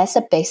 So that's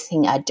the basic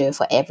thing I do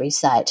for every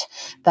site.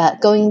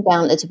 But going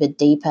down a little bit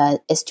deeper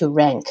is to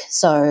rank.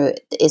 So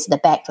it's the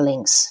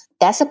backlinks.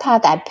 That's the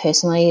part that I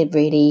personally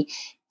really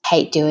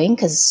hate doing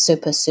because it's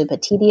super, super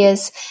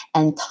tedious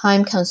and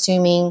time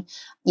consuming.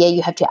 Yeah,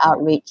 you have to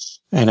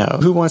outreach. I know.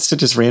 Who wants to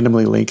just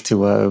randomly link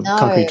to a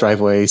concrete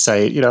driveway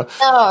site, No,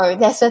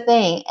 that's the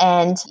thing.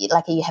 And you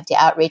have to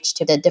outreach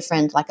to the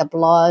different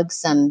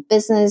blogs and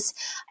business.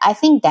 I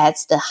think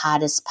that's the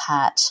hardest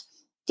part.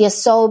 There's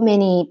so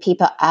many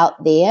people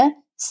out there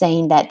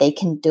saying that they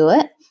can do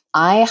it.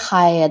 I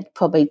hired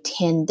probably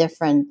 10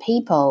 different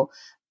people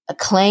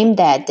claim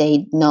that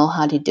they know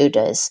how to do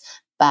this,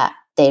 but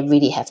they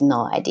really have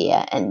no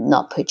idea and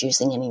not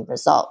producing any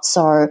results.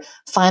 So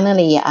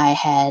finally, I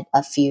had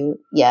a few.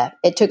 Yeah,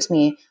 it took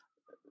me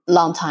a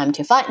long time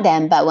to find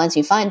them, but once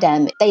you find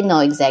them, they know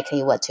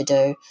exactly what to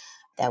do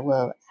that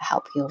will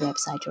help your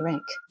website to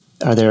rank.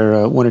 Are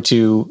there one or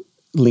two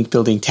link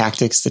building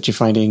tactics that you're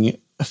finding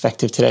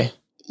effective today?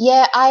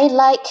 Yeah, I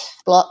like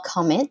blog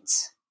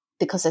comments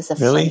because it's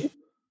really fun.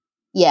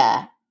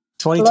 Yeah.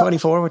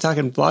 2024, we're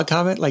talking blog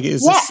comment?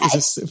 Is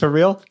this for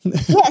real?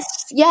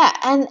 Yes. Yeah,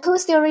 and who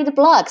still read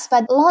blogs?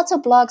 But lots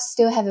of blogs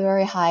still have a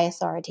very high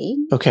authority.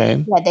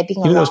 Okay. Yeah, they've been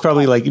Even though it's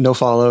probably around. like no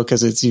follow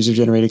because it's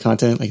user-generated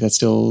content, like that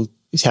still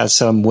has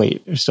some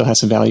weight or still has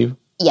some value.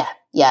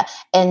 Yeah.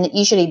 And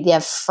usually they're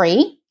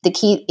free. The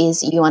key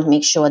is you want to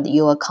make sure that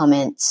your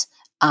comments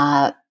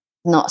are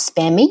not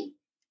spammy.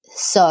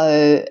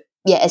 So,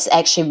 yeah, it's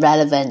actually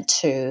relevant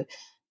to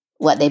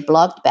what they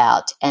blogged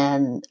about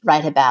and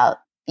write about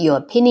your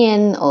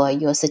opinion or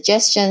your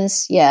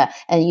suggestions. Yeah.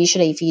 And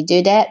usually if you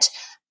do that,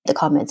 the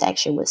comments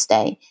actually will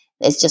stay.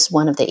 It's just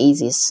one of the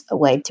easiest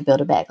way to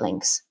build a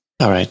backlinks.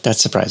 All right. That's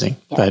surprising.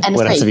 Yeah. But And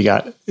what else free.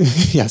 have you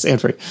got? Yes, and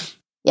free.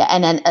 Yeah.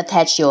 And then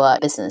attach your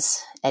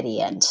business at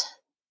the end.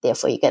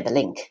 Therefore, you get the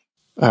link.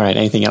 All right.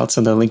 Anything else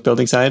on the link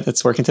building side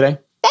that's working today?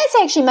 That's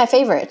actually my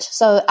favorite.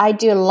 So I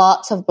do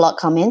lots of blog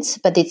comments,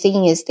 but the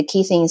thing is, the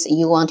key thing is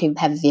you want to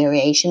have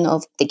variation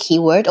of the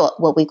keyword or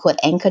what we call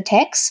anchor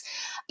text.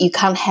 You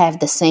can't have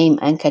the same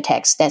anchor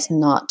text. That's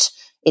not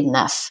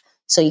enough.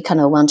 So you kind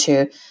of want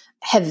to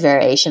have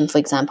variation. For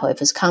example,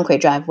 if it's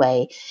concrete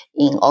driveway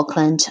in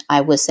Auckland,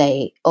 I would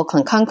say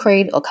Auckland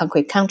Concrete or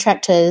concrete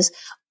contractors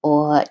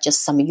or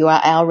just some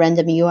URL,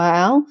 random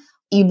URL.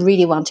 You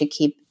really want to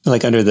keep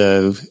like under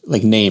the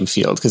like name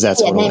field because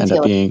that's what will end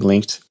up being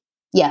linked.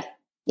 Yeah.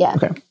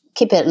 Okay.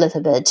 Keep it a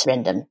little bit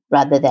random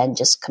rather than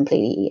just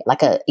completely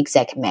like an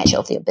exact match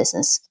of your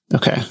business.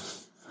 Okay.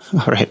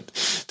 All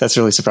right. That's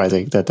really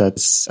surprising that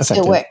that's effective.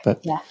 Still work. But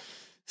yeah.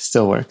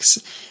 Still works.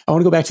 I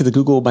want to go back to the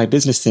Google My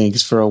Business thing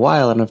because for a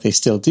while, I don't know if they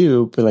still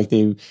do, but like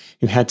you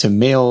had to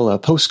mail a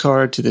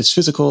postcard to this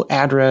physical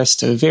address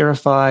to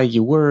verify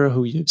you were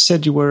who you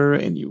said you were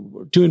and you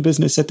were doing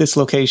business at this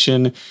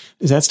location.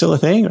 Is that still a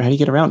thing or how do you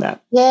get around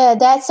that? Yeah,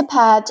 that's the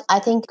part. I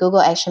think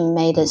Google actually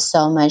made it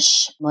so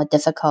much more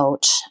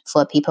difficult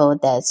for people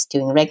that's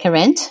doing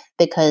recurrent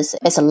because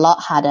it's a lot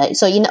harder.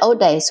 So in the old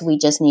days, we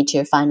just need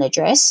to find the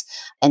address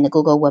and the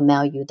Google will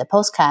mail you the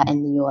postcard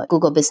and your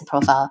Google business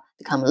profile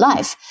become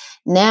live.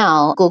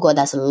 Now, Google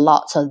does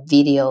lots of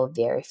video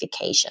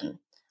verification.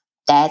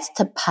 That's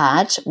the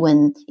part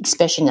when,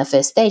 especially in the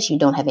first stage, you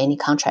don't have any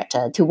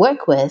contractor to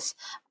work with,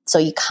 so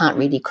you can't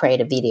really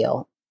create a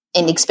video.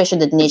 And especially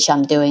the niche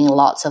I'm doing,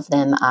 lots of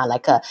them are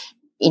like a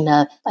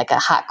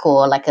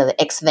hardcore, like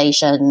a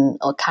excavation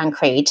or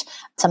concrete.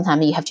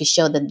 Sometimes you have to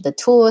show the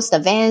tools, the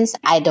vans.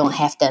 I don't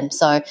have them.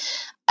 So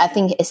I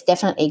think it's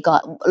definitely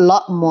got a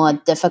lot more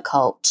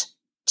difficult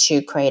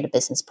to create a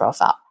business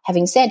profile.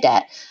 Having said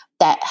that,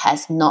 that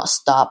has not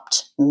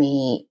stopped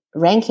me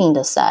ranking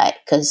the site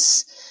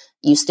because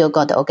you still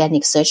got the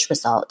organic search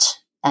result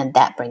and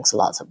that brings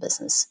lots of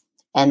business.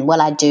 And what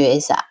I do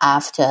is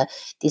after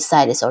the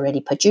site is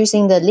already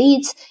producing the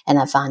leads and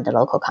I find a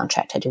local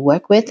contractor to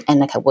work with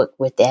and I can work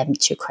with them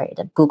to create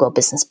a Google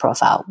business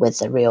profile with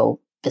the real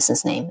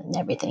business name and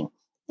everything.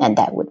 And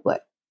that would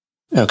work.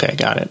 Okay,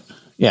 got it.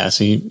 Yeah,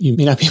 so you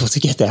may not be able to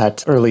get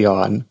that early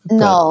on.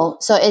 No,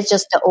 so it's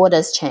just the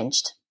orders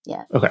changed.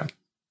 Yeah. Okay.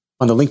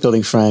 On the link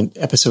building front,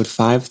 episode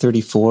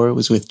 534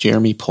 was with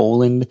Jeremy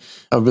Poland,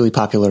 a really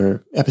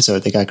popular episode.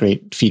 They got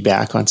great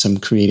feedback on some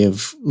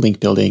creative link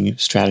building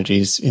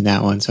strategies in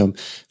that one. So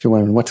if you're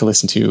wondering what to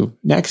listen to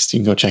next, you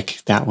can go check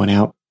that one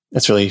out.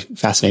 That's really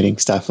fascinating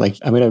stuff. Like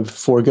I'm going to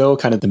forego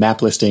kind of the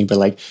map listing, but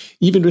like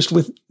even just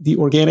with the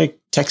organic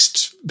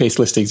text-based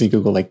listings in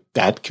Google, like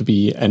that could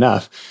be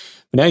enough.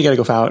 But now you got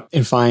to go out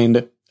and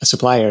find a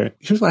supplier.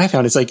 Here's what I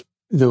found. It's like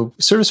the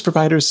service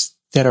providers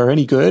that are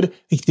any good,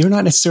 like they're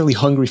not necessarily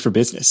hungry for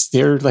business.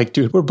 They're like,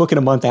 dude, we're booking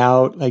a month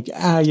out. Like,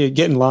 you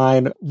get in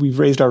line. We've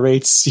raised our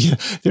rates.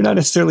 They're not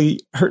necessarily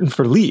hurting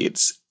for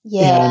leads.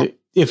 Yeah. And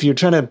if you're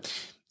trying to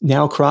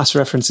now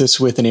cross-reference this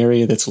with an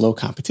area that's low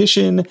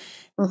competition,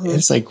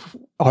 it's like,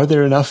 are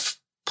there enough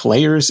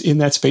players in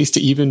that space to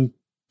even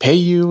pay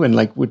you and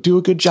like would do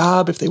a good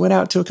job if they went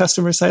out to a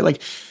customer site?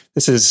 Like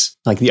this is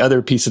like the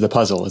other piece of the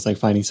puzzle is like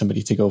finding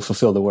somebody to go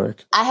fulfill the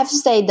work. I have to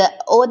say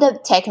that all the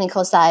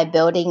technical side,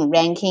 building,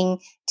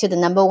 ranking to the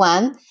number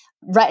one,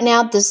 right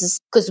now, this is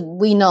because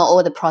we know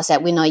all the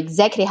process. We know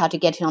exactly how to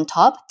get it on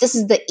top. This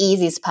is the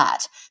easiest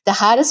part. The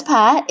hardest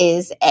part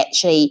is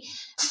actually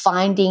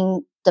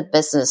finding the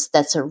business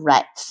that's a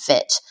right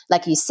fit.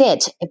 Like you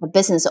said, if a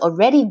business is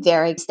already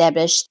very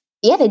established,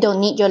 they don't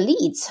need your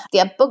leads. They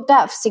are booked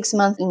up 6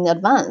 months in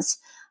advance.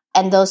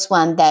 And those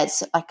one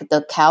that's like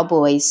the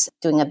cowboys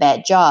doing a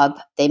bad job,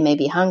 they may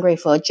be hungry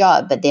for a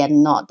job, but they're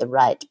not the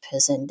right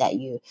person that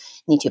you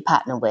need to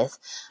partner with.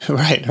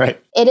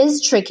 Right. It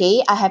is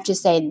tricky. I have to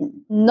say,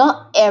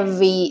 not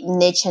every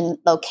niche and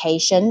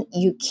location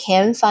you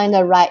can find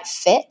the right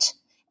fit.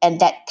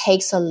 And that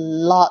takes a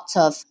lot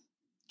of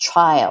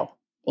trial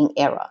and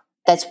error.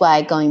 That's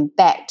why going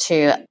back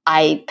to,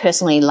 I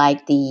personally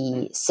like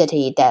the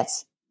city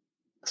that's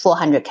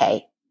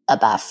 400K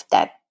above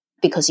that,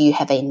 because you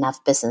have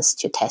enough business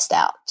to test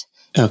out.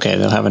 Okay,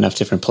 they'll have enough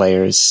different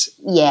players.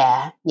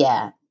 Yeah.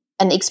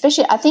 And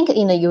especially, I think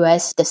in the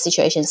US, the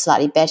situation is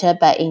slightly better,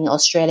 but in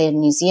Australia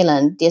and New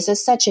Zealand,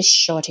 such a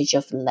shortage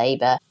of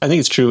labor. I think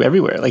it's true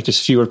everywhere, like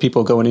just fewer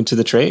people going into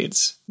the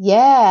trades.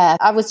 Yeah.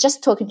 I was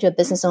just talking to a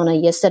business owner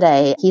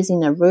yesterday. He's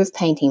in a roof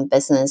painting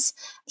business.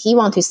 He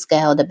wants to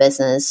scale the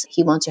business.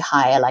 He wants to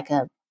hire like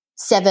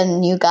 7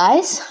 new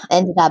guys.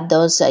 Ended up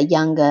those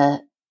younger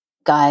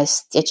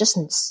guys, they're just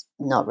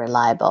not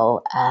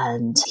reliable.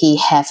 And he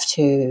have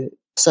to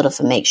sort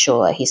of make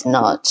sure he's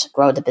not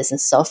grow the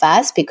business so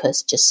fast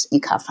because just you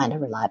can't find a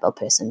reliable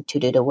person to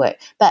do the work.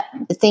 But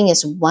the thing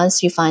is,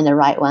 once you find the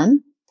right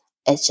one,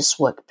 it just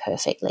worked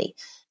perfectly.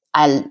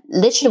 I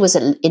literally was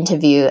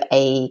interview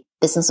a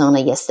business owner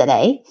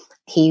yesterday.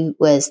 He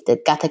was the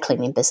gutter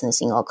cleaning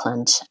business in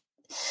Auckland.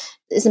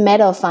 It's a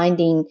matter of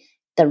finding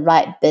the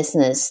right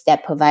business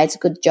that provides a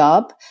good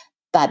job,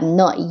 but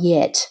not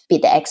yet be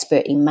the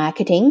expert in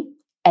marketing.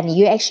 And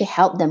you actually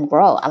help them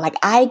grow. Like,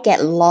 I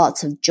get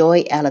lots of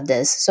joy out of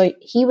this. So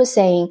he was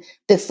saying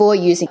before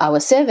using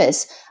our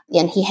service,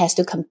 and he has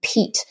to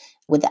compete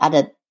with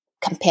other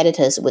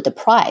competitors with the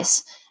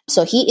price.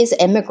 So he is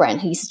an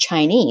immigrant. He's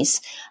Chinese.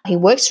 He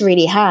works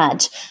really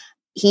hard.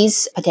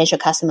 His potential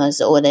customers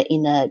are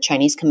in the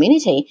Chinese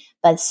community.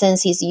 But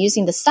since he's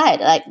using the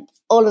site, like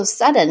all of a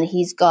sudden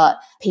he's got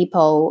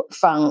people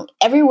from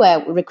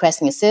everywhere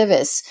requesting a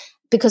service,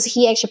 because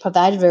he actually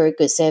provided very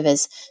good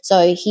service.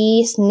 So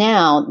he's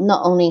now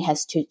not only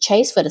has to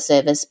chase for the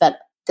service, but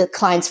the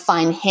clients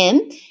find him,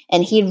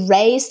 and he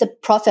raised the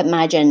profit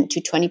margin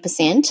to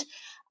 20%.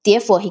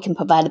 Therefore, he can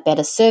provide a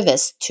better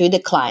service to the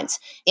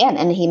clients. Yeah,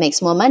 and he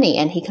makes more money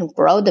and he can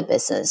grow the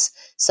business.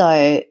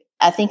 So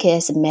I think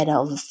it's a matter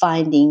of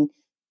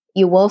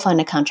you will find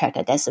a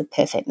contractor that's a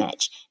perfect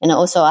match. And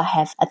also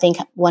I think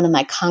one of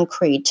my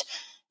concrete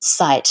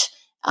site,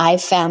 I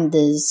found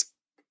this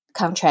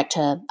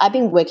contractor. I've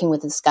been working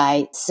with this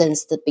guy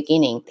since the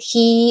beginning.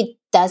 He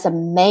does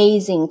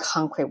amazing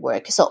concrete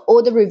work. So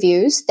all the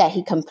reviews that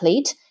he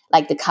complete,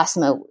 like the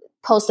customer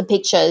post the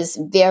pictures,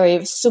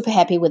 very super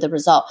happy with the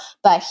result.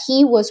 But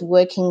he was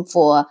working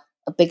for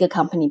a bigger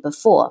company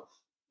before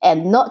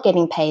and not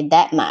getting paid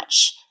that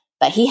much.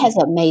 But he has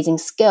amazing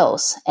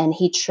skills and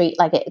he treat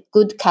like a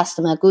good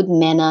customer, good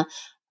manner.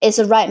 It's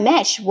a right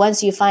match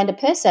once you find a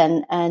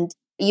person, and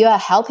you are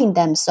helping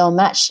them so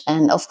much.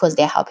 And of course,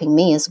 they're helping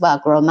me as well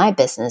grow my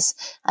business.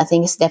 I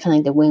think it's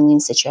definitely the win-win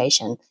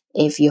situation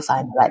if you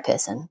find the right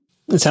person.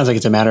 It sounds like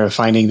it's a matter of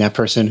finding that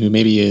person who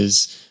maybe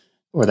is,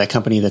 or that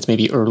company that's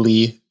maybe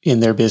early in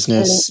their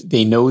business.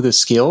 They know the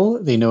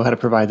skill, they know how to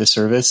provide the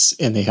service,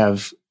 and they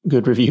have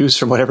good reviews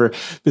from whatever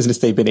business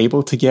they've been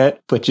able to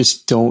get, but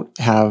just don't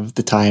have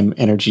the time,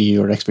 energy,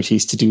 or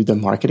expertise to do the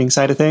marketing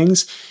side of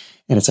things.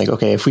 And it's like,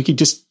 okay, if we could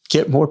just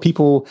get more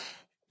people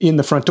in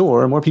the front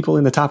door, more people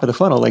in the top of the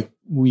funnel, like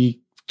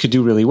we could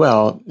do really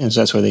well. And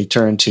so that's where they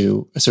turn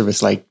to a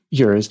service like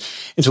yours.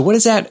 And so what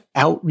is that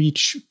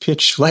outreach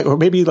pitch like? Or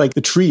maybe like the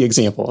tree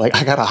example, like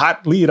I got a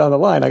hot lead on the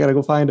line. I got to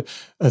go find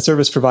a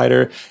service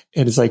provider.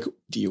 And it's like,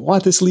 do you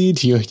want this lead?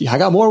 I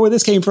got more where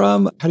this came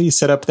from. How do you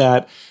set up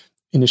that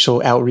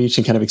initial outreach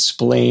and kind of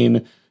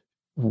explain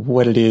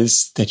what it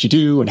is that you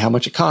do and how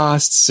much it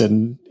costs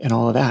and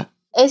all of that?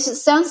 It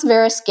sounds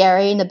very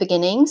scary in the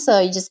beginning, so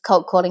you're just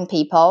cold calling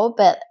people.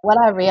 But what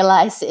I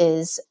realized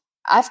is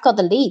I've got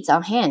the leads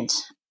on hand.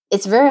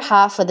 It's very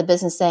hard for the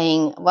business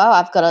saying, well,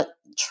 I've got a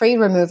tree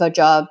removal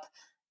job.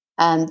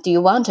 Do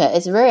you want it?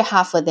 It's very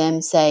hard for them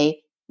to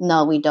say,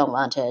 no, we don't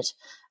want it.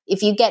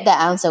 If you get that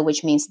answer,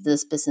 which means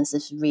this business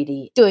is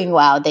really doing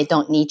well, they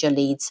don't need your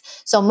leads.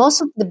 So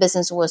most of the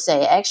business will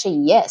say, actually,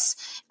 yes.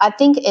 I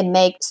think it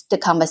makes the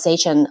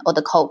conversation or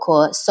the cold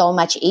call so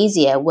much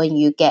easier when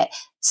you get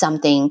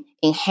something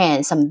in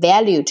hand, some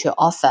value to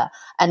offer.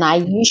 And I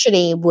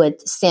usually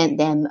would send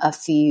them a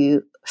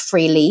few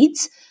free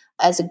leads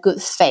as a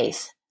good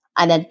faith.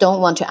 And I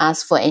don't want to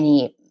ask for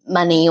any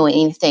money or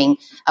anything.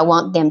 I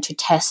want them to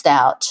test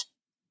out,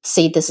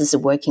 see this is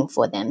working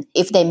for them.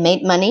 If they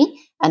made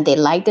money and they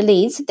like the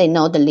leads, they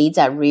know the leads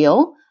are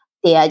real,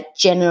 they are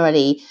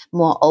generally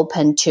more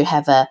open to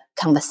have a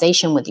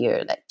conversation with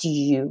you. Like, do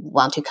you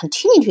want to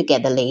continue to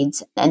get the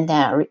leads? And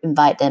then I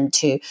invite them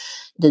to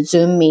the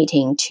Zoom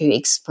meeting to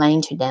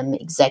explain to them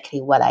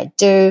exactly what I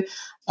do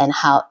and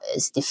how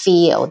is the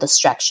fee or the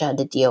structure,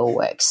 the deal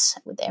works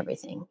with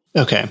everything.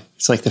 Okay.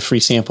 It's like the free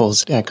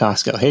samples at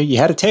Costco. Hey, you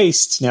had a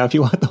taste. Now, if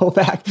you want the whole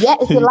pack, yeah,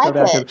 if you like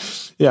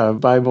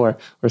it, buy more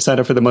or sign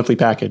up for the monthly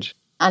package.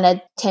 And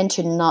I tend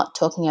to not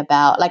talking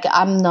about, like,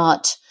 I'm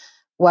not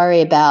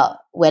worried about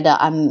whether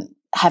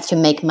have to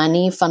make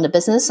money from the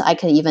business. I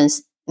can even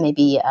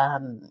maybe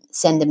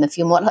send them a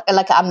few more.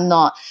 Like, I'm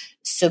not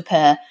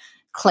super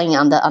clean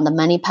on the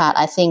money part.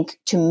 I think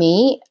to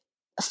me,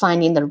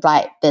 finding the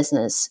right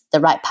business, the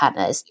right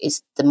partner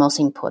is the most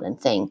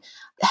important thing.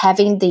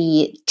 Having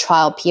the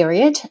trial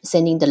period,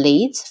 sending the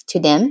leads to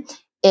them,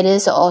 it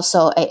is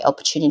also an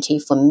opportunity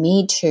for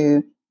me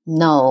to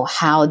know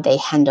how they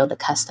handle the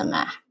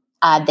customer.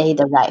 Are they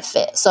the right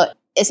fit? So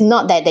it's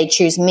not that they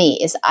choose me,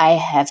 it's I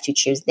have to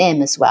choose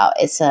them as well.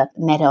 It's a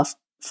matter of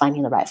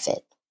finding the right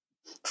fit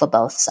for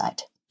both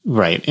sides.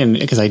 Right. And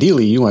because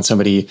ideally you want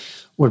somebody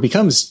where it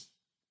becomes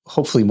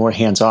hopefully more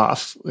hands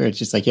off, where it's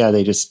just like, yeah,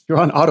 you're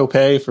on auto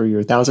pay for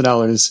your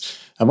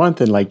 $1,000 a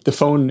month. And like the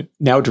phone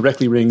now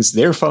directly rings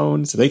their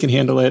phone so they can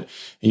handle it. And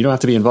you don't have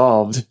to be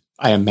involved.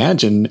 I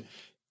imagine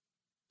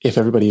if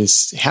everybody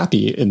is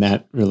happy in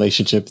that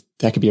relationship,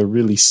 that could be a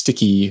really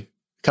sticky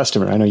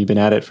customer. I know you've been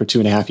at it for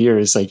 2.5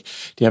 years. Like,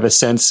 do you have a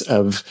sense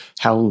of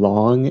how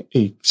long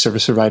a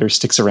service provider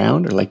sticks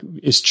around, or like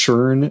is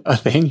churn a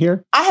thing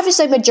here? I have to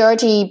say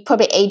majority,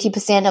 probably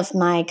 80% of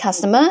my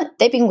customer,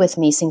 they've been with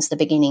me since the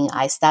beginning.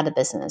 I started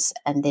business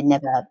and they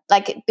never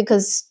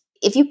because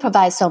if you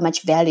provide so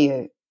much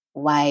value,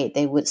 why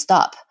they would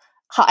stop?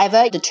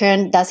 However, the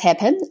churn does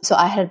happen. So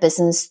I had a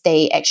business,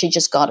 they actually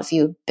just got a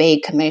few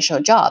big commercial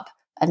job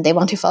and they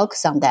want to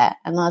focus on that.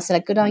 And I was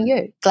like, good on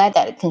you. Glad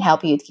that it can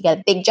help you to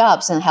get big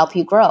jobs and help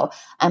you grow.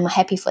 I'm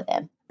happy for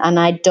them. And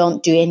I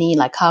don't do any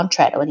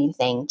contract or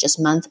anything, just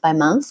month by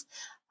month,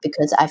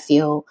 because I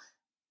feel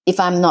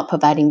if I'm not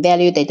providing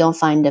value, they don't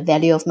find the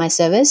value of my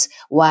service,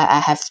 why I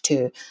have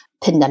to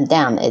pin them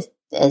down.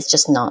 It's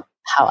just not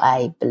how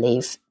I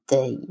believe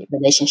the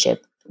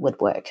relationship would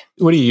work.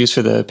 What do you use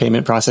for the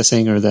payment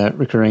processing or the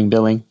recurring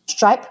billing?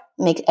 Stripe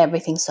makes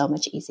everything so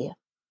much easier.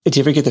 Did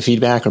you ever get the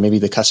feedback, or maybe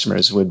the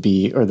customers would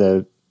be, or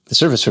the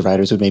service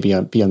providers would maybe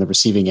be on the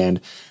receiving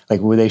end? Like,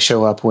 would they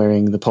show up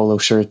wearing the polo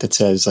shirt that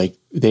says like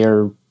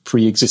their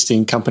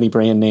pre-existing company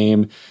brand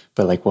name,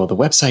 but like, well, the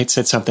website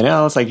said something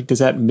else? Like, does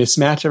that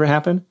mismatch ever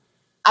happen?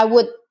 I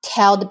would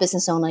tell the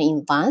business owner in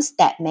advance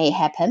that may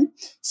happen.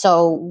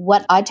 So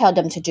what I tell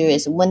them to do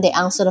is when they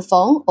answer the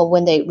phone or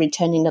when they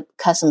returning the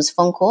customer's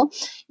phone call,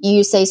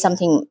 you say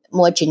something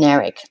more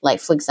generic, like,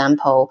 for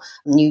example,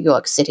 New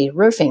York City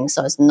Roofing,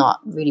 so it's not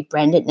really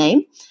branded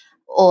name.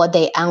 Or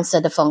they answer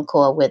the phone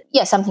call with,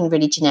 something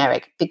really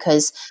generic,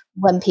 because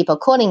when people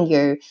calling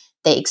you,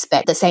 they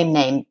expect the same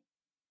name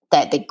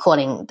that they're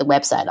calling the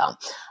website on.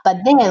 But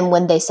then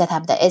when they set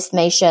up the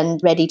estimation,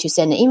 ready to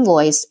send an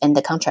invoice, and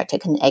the contractor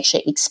can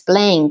actually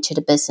explain to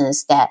the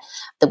business that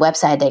the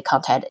website they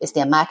contact is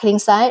their marketing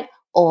site,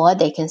 or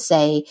they can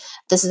say,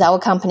 this is our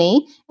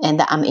company and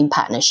that I'm in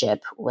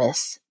partnership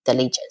with the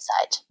lead gen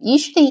site.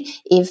 Usually,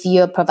 if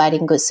you're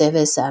providing good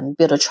service and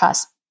build a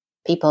trust,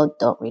 people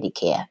don't really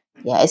care.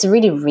 Yeah, it's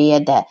really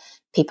rare that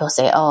people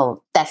say,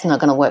 oh, that's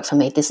not going to work for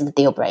me. This is a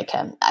deal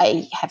breaker.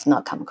 I have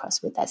not come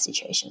across with that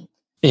situation.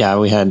 Yeah,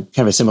 we had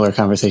kind of a similar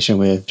conversation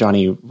with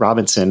Johnny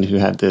Robinson, who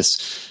had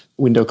this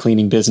window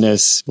cleaning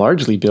business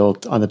largely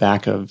built on the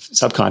back of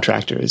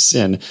subcontractors.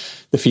 And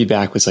the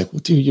feedback was like, well,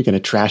 dude, you're going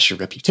to trash your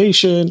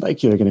reputation.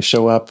 Like, you're going to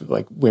show up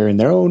like wearing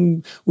their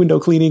own window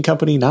cleaning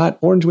company, not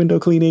Orange Window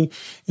Cleaning.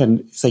 And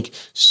it's like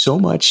so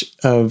much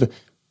of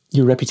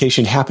your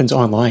reputation happens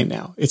online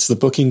now. It's the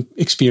booking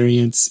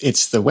experience.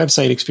 It's the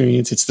website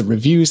experience. It's the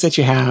reviews that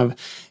you have.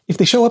 If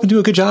they show up and do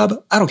a good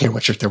job, I don't care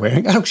what shirt they're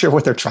wearing. I don't care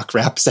what their truck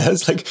wrap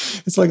says. Like,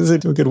 as long as they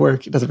do good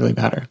work, it doesn't really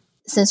matter.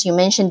 Since you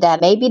mentioned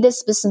that, maybe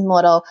this business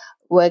model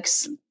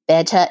works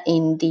better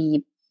in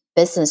the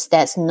business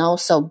that's not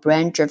so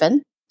brand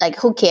driven. Like,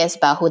 who cares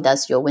about who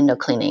does your window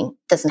cleaning?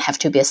 Doesn't have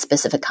to be a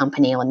specific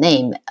company or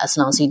name as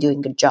long as you're doing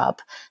a good job.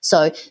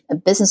 So a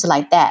business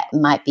like that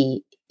might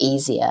be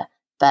easier.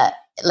 But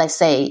let's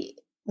say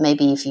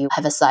maybe if you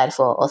have a site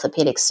for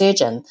orthopedic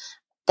surgeon,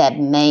 that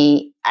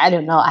may, I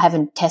don't know, I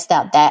haven't tested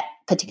out that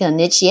particular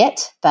niche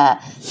yet, but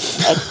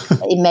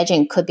I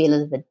imagine it could be a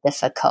little bit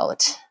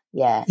difficult.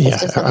 Yeah,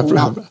 it's just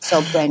not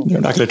so brand new.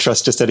 You're not going to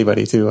trust just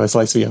anybody to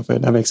slice me up.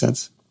 That makes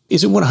sense.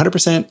 Is it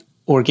 100%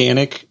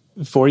 organic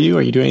for you?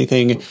 Are you doing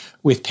anything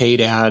with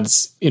paid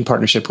ads in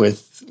partnership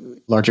with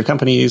larger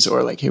companies,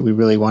 or like, hey, we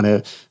really want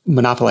to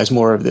monopolize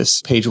more of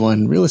this page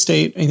one real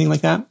estate, anything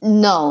like that?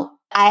 No,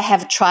 I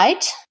have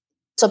tried.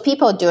 So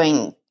people are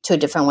doing two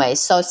different ways.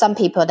 So some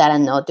people that are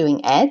not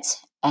doing ads,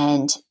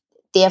 and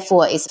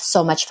therefore it's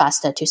so much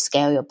faster to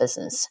scale your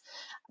business.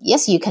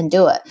 Yes, you can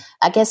do it.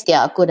 I guess there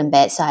are good and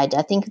bad sides.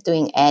 I think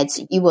doing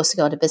ads, you will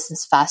scale the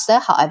business faster.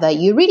 However,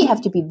 you really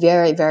have to be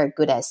very, very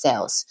good at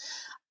sales.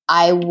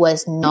 I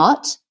was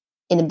not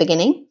in the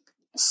beginning.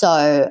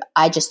 So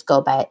I just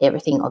go by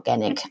everything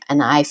organic.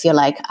 And I feel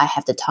like I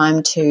have the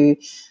time to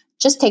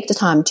just take the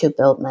time to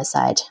build my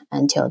site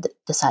until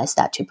the site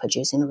start to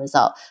producing a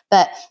result.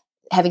 But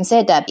having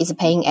said that, is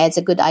paying ads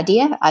a good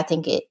idea? I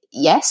think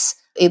yes,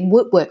 it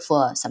would work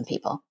for some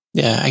people.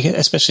 Yeah, I guess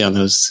especially on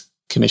those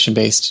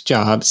commission-based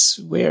jobs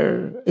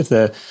where if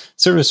the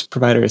service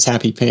provider is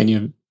happy paying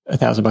you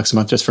 $1,000 a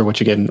month just for what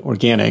you're getting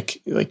organic,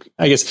 like,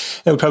 I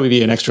guess that would probably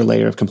be an extra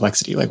layer of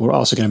complexity. Like, we're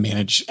also going to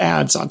manage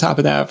ads on top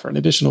of that for an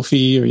additional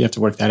fee, or you have to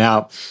work that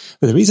out.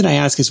 But the reason I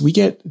ask is we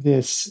get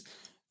this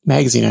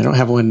magazine. I don't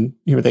have one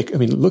here.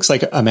 It looks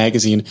like a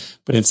magazine,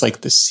 but it's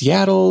like the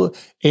Seattle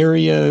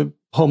area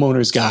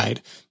homeowner's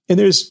guide. And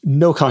there's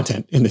no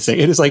content in this thing.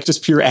 It is like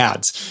just pure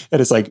ads.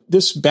 And it's like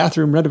this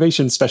bathroom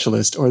renovation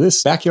specialist or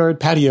this backyard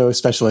patio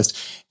specialist.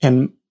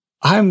 And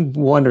I'm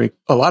wondering,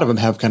 a lot of them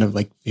have kind of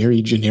like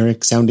very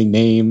generic sounding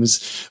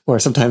names, or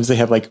sometimes they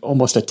have like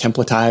almost a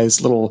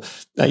templatized little,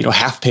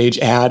 half page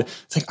ad.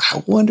 It's like,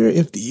 I wonder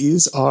if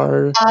these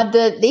are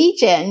the lead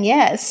gen.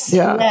 Yes.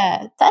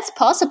 Yeah. That's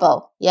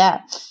possible.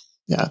 Yeah.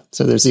 Yeah.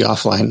 So there's the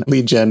offline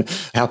lead gen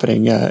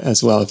happening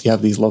as well if you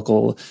have these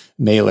local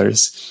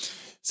mailers.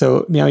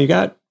 So now you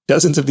got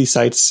dozens of these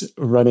sites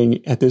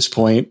running at this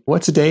point.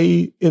 What's a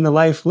day in the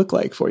life look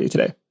like for you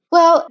today?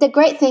 Well, the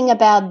great thing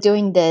about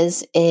doing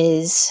this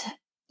is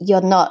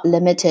you're not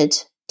limited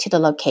to the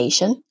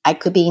location. I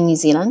could be in New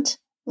Zealand.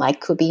 I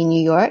could be in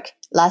New York.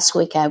 Last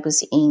week I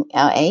was in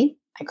LA.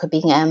 I could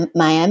be in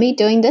Miami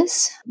doing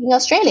this, in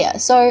Australia.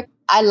 So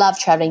I love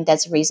traveling.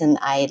 That's the reason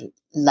I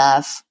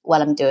love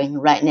what I'm doing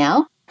right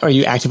now. Are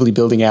you actively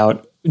building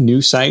out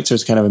new sites, or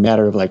it's kind of a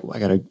matter of like, well, I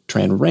got to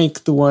try and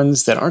rank the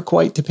ones that aren't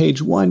quite to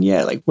page one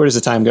yet? Like, where does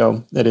the time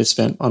go that is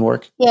spent on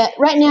work? Yeah,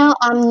 right now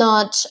I'm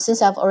not,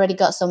 since I've already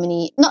got so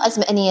many, not as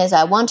many as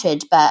I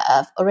wanted, but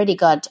I've already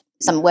got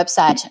some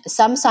website.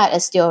 Some site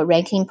is still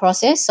ranking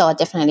process, so I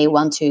definitely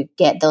want to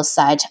get those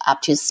sites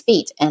up to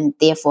speed, and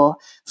therefore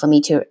for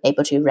me to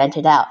able to rent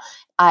it out.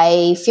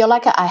 I feel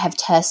like I have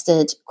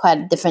tested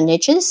quite different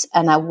niches,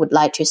 and I would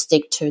like to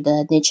stick to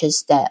the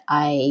niches that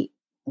I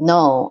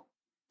know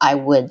I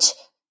would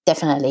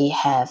definitely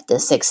have the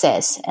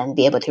success and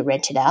be able to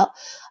rent it out.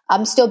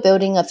 I'm still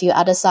building a few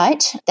other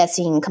sites that's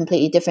in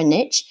completely different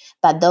niche,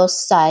 but those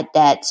sites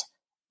that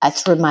are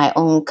through my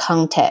own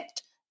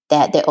contact,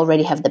 that they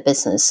already have the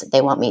business,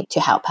 they want me to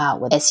help out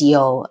with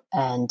SEO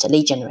and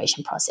lead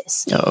generation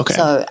process. Oh, okay.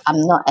 So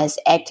I'm not as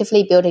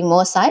actively building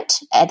more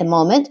sites at the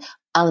moment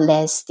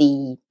unless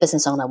the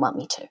business owner want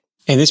me to.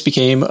 And this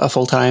became a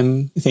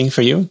full-time thing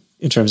for you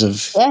in terms of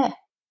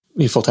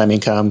full-time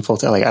income,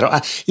 full-time,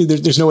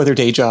 there's no other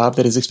day job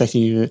that is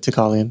expecting you to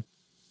call in.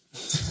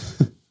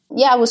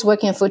 Yeah, I was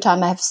working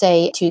full-time. I have to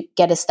say, to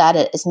get it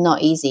started, it's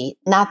not easy.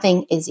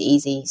 Nothing is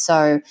easy.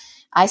 So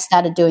I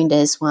started doing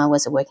this when I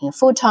was working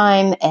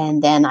full-time,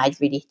 and then I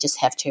really just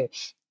have to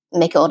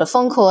make all the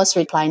phone calls,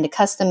 replying to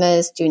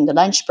customers, doing the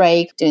lunch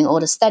break, doing all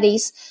the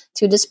studies.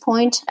 To this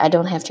point, I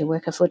don't have to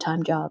work a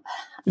full-time job.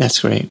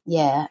 That's great.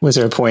 Yeah. Was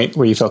there a point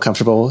where you felt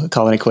comfortable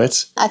calling it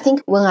quits? I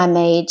think when I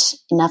made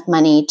enough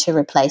money to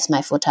replace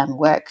my full-time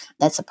work,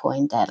 that's a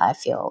point that I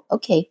feel,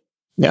 okay.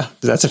 Yeah,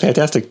 that's a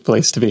fantastic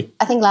place to be.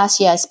 I think last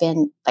year I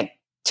spent like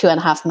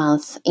 2.5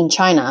 months in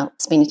China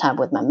spending time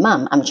with my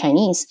mom. I'm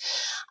Chinese.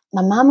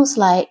 My mom was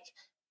like,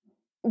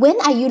 when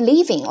are you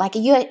leaving? Like,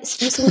 you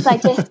seem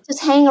like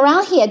just hang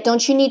around here.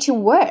 Don't you need to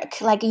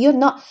work? Like, you're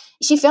not,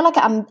 she felt like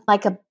I'm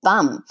like a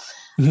bum.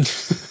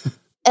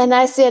 And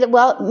I said,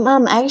 well,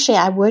 Mom, actually,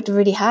 I worked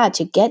really hard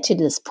to get to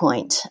this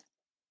point.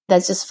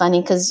 That's just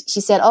funny because she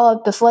said,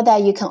 oh, before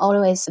that, you can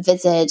always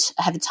visit,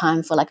 have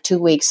time for like 2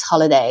 weeks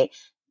holiday.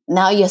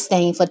 Now you're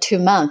staying for 2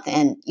 months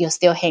and you're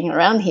still hanging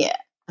around here.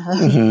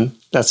 Mm-hmm.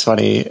 That's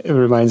funny. It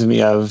reminds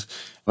me of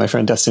my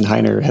friend Dustin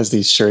Heiner has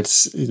these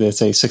shirts that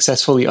say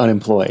successfully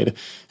unemployed.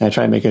 And I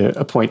try and make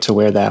a point to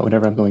wear that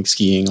whenever I'm going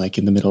skiing, like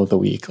in the middle of the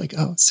week, like,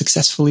 oh,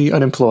 successfully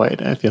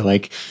unemployed. I feel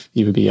like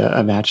you would be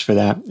a match for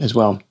that as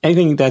well.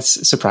 Anything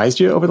that's surprised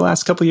you over the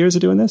last couple of years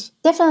of doing this?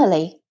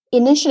 Definitely.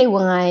 Initially,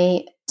 when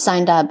I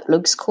signed up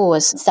Luke's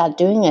course, started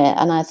doing it,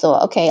 and I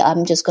thought, okay,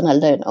 I'm just going to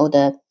learn all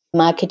the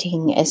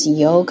marketing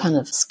SEO kind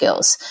of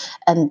skills.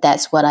 And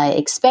that's what I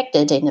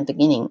expected in the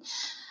beginning.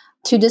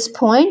 To this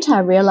point, I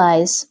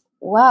realized,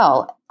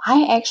 wow,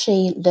 I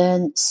actually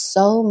learned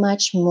so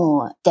much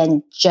more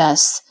than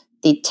just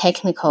the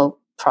technical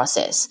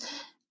process.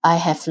 I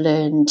have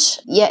learned,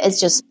 it's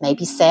just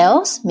maybe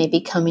sales, maybe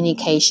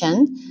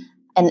communication,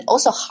 and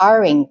also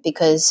hiring,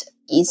 because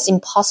it's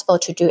impossible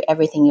to do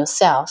everything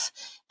yourself.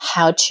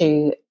 How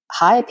to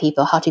hire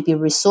people, how to be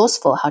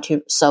resourceful, how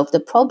to solve the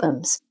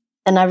problems.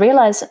 And I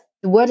realized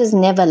the word is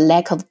never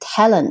lack of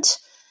talent,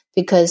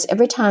 because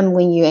every time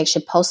when you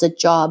actually post a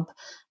job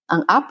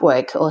on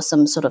Upwork or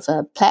some sort of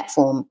a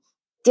platform,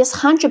 there's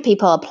 100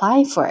 people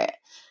applying for it.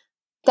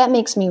 That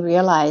makes me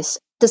realize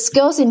the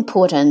skills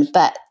important,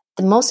 but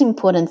the most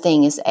important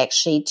thing is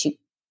actually to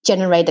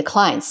generate the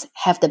clients,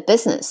 have the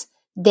business.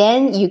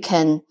 Then you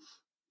can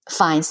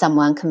find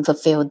someone can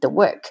fulfill the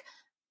work.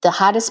 The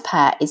hardest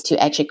part is to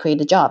actually create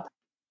the job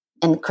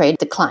and create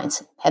the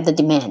clients, have the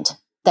demand.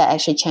 That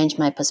actually changed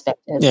my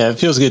perspective. Yeah, it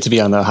feels good to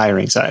be on the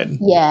hiring side.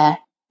 Yeah.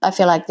 I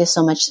feel like there's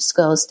so much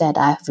skills that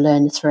I've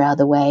learned throughout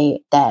the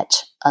way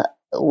that are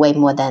way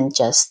more than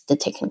just the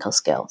technical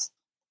skills.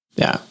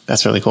 Yeah,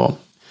 that's really cool.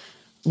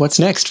 What's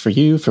next for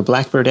you, for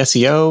Blackbird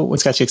SEO?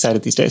 What's got you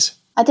excited these days?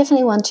 I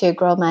definitely want to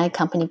grow my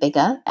company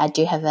bigger. I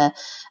do have a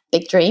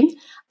big dream.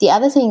 The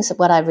other things,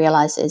 what I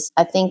realize is,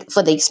 I think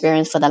for the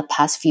experience for the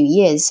past few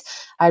years,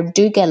 I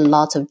do get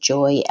lots of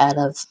joy out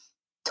of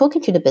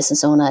talking to the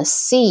business owner,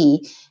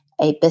 see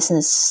a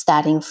business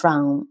starting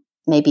from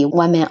maybe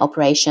one-man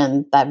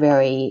operation, but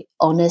very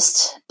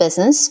honest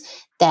business,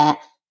 that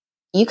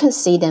you can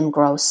see them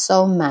grow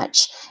so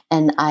much.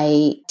 And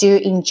I do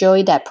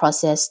enjoy that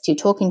process to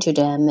talking to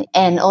them.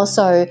 And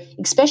also,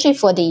 especially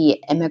for the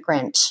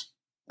immigrant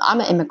I'm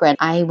an immigrant.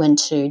 I went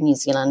to New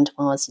Zealand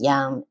when I was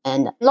young,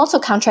 and lots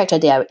of contractors,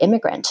 they are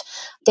immigrant.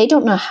 They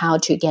don't know how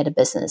to get a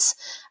business.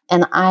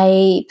 And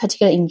I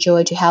particularly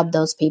enjoy to help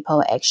those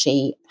people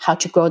actually how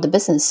to grow the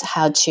business,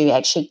 how to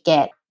actually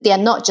they are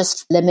not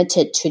just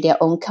limited to their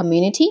own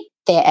community.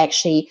 They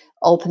actually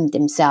open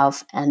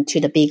themselves and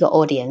to the bigger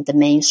audience, the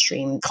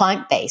mainstream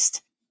client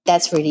base.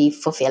 That's really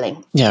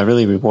fulfilling. Yeah,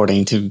 really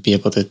rewarding to be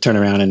able to turn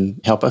around and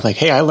help. Like,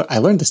 hey, I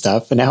learned this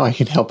stuff, and now I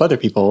can help other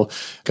people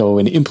go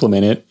and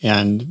implement it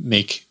and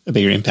make a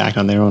bigger impact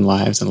on their own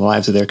lives and the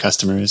lives of their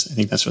customers. I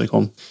think that's really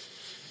cool.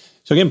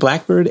 So again,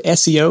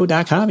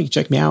 blackbirdseo.com. You can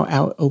check Meow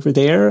out over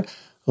there.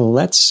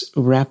 Let's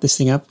wrap this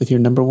thing up with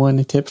your number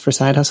one tip for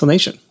Side Hustle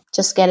Nation.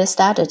 Just get it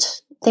started.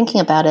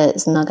 Thinking about it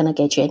is not going to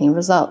get you any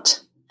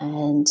result,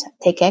 and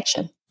take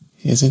action.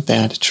 Isn't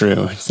that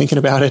true? Thinking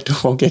about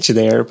it won't get you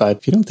there, but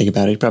if you don't think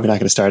about it, you're probably not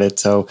going to start it.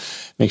 So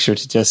make sure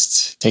to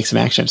just take some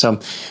action. So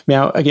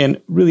Meow,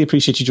 again, really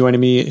appreciate you joining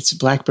me. It's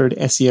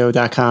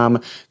blackbirdseo.com.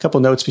 A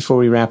couple notes before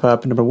we wrap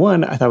up. Number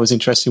one, I thought was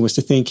interesting was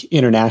to think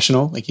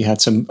international. Like you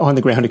had some on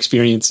the ground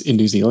experience in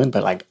New Zealand,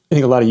 but like I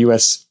think a lot of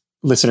US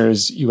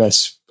listeners,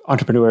 US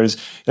entrepreneurs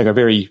like are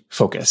very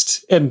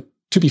focused. And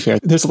to be fair,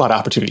 there's a lot of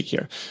opportunity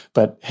here,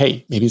 but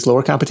hey, maybe it's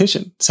lower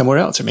competition somewhere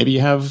else, or maybe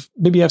you have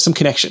some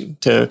connection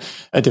to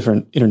a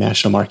different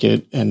international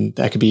market, and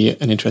that could be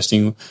an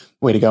interesting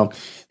way to go.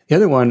 The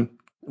other one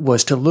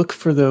was to look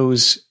for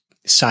those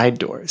side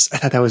doors. I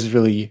thought that was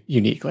really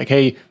unique. Like,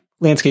 hey,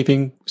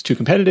 landscaping was too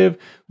competitive,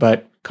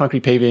 but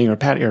concrete paving or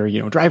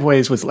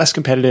driveways was less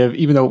competitive,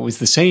 even though it was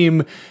the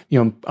same.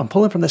 I'm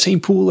pulling from the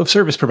same pool of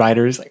service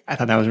providers. Like, I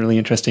thought that was a really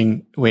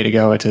interesting way to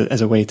go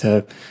as a way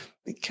to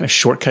kind of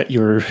shortcut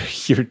your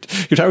time,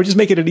 or just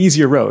make it an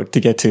easier road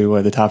to get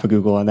to the top of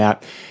Google on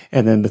that.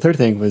 And then the third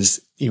thing was,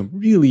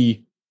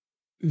 really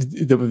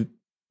the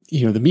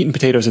meat and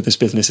potatoes of this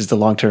business is the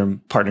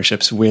long-term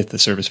partnerships with the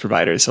service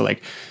providers. So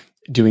like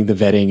doing the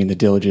vetting and the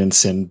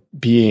diligence and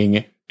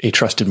being a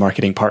trusted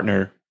marketing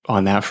partner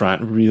on that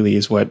front really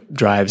is what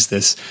drives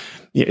this.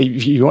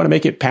 If you want to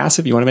make it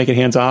passive, you want to make it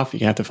hands off, you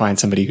have to find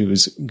somebody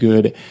who's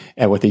good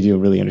at what they do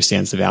and really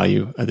understands the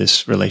value of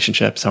this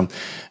relationship. So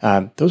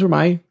those were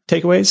my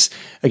takeaways.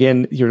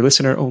 Again, your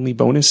listener only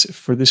bonus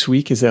for this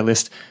week is that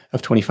list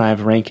of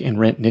 25 rank and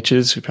rent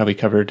niches. We probably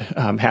covered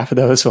half of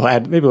those. So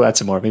maybe we'll add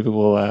some more. Maybe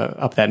we'll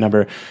up that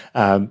number.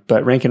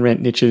 But rank and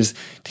rent niches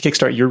to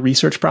kickstart your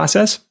research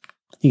process.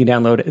 You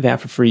can download that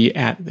for free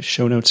at the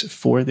show notes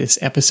for this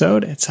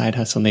episode at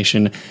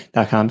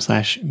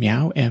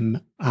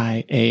sidehustlenation.com/meow,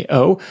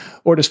 MIAO,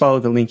 or just follow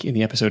the link in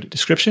the episode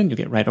description. You'll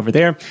get right over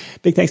there.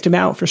 Big thanks to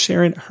Meow for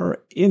sharing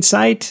her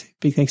insight.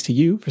 Big thanks to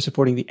you for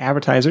supporting the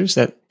advertisers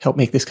that help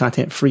make this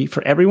content free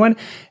for everyone.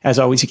 As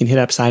always, you can hit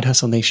up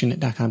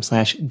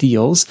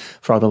sidehustlenation.com/deals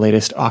for all the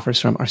latest offers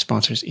from our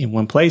sponsors in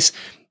one place.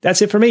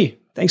 That's it for me.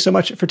 Thanks so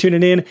much for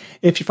tuning in.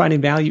 If you're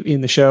finding value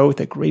in the show,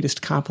 the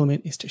greatest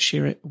compliment is to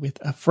share it with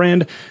a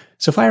friend.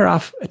 So fire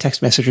off a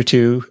text message or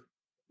two.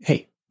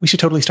 Hey, we should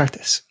totally start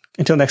this.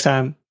 Until next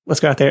time, let's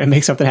go out there and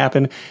make something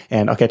happen.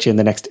 And I'll catch you in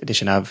the next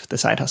edition of The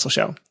Side Hustle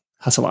Show.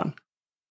 Hustle on.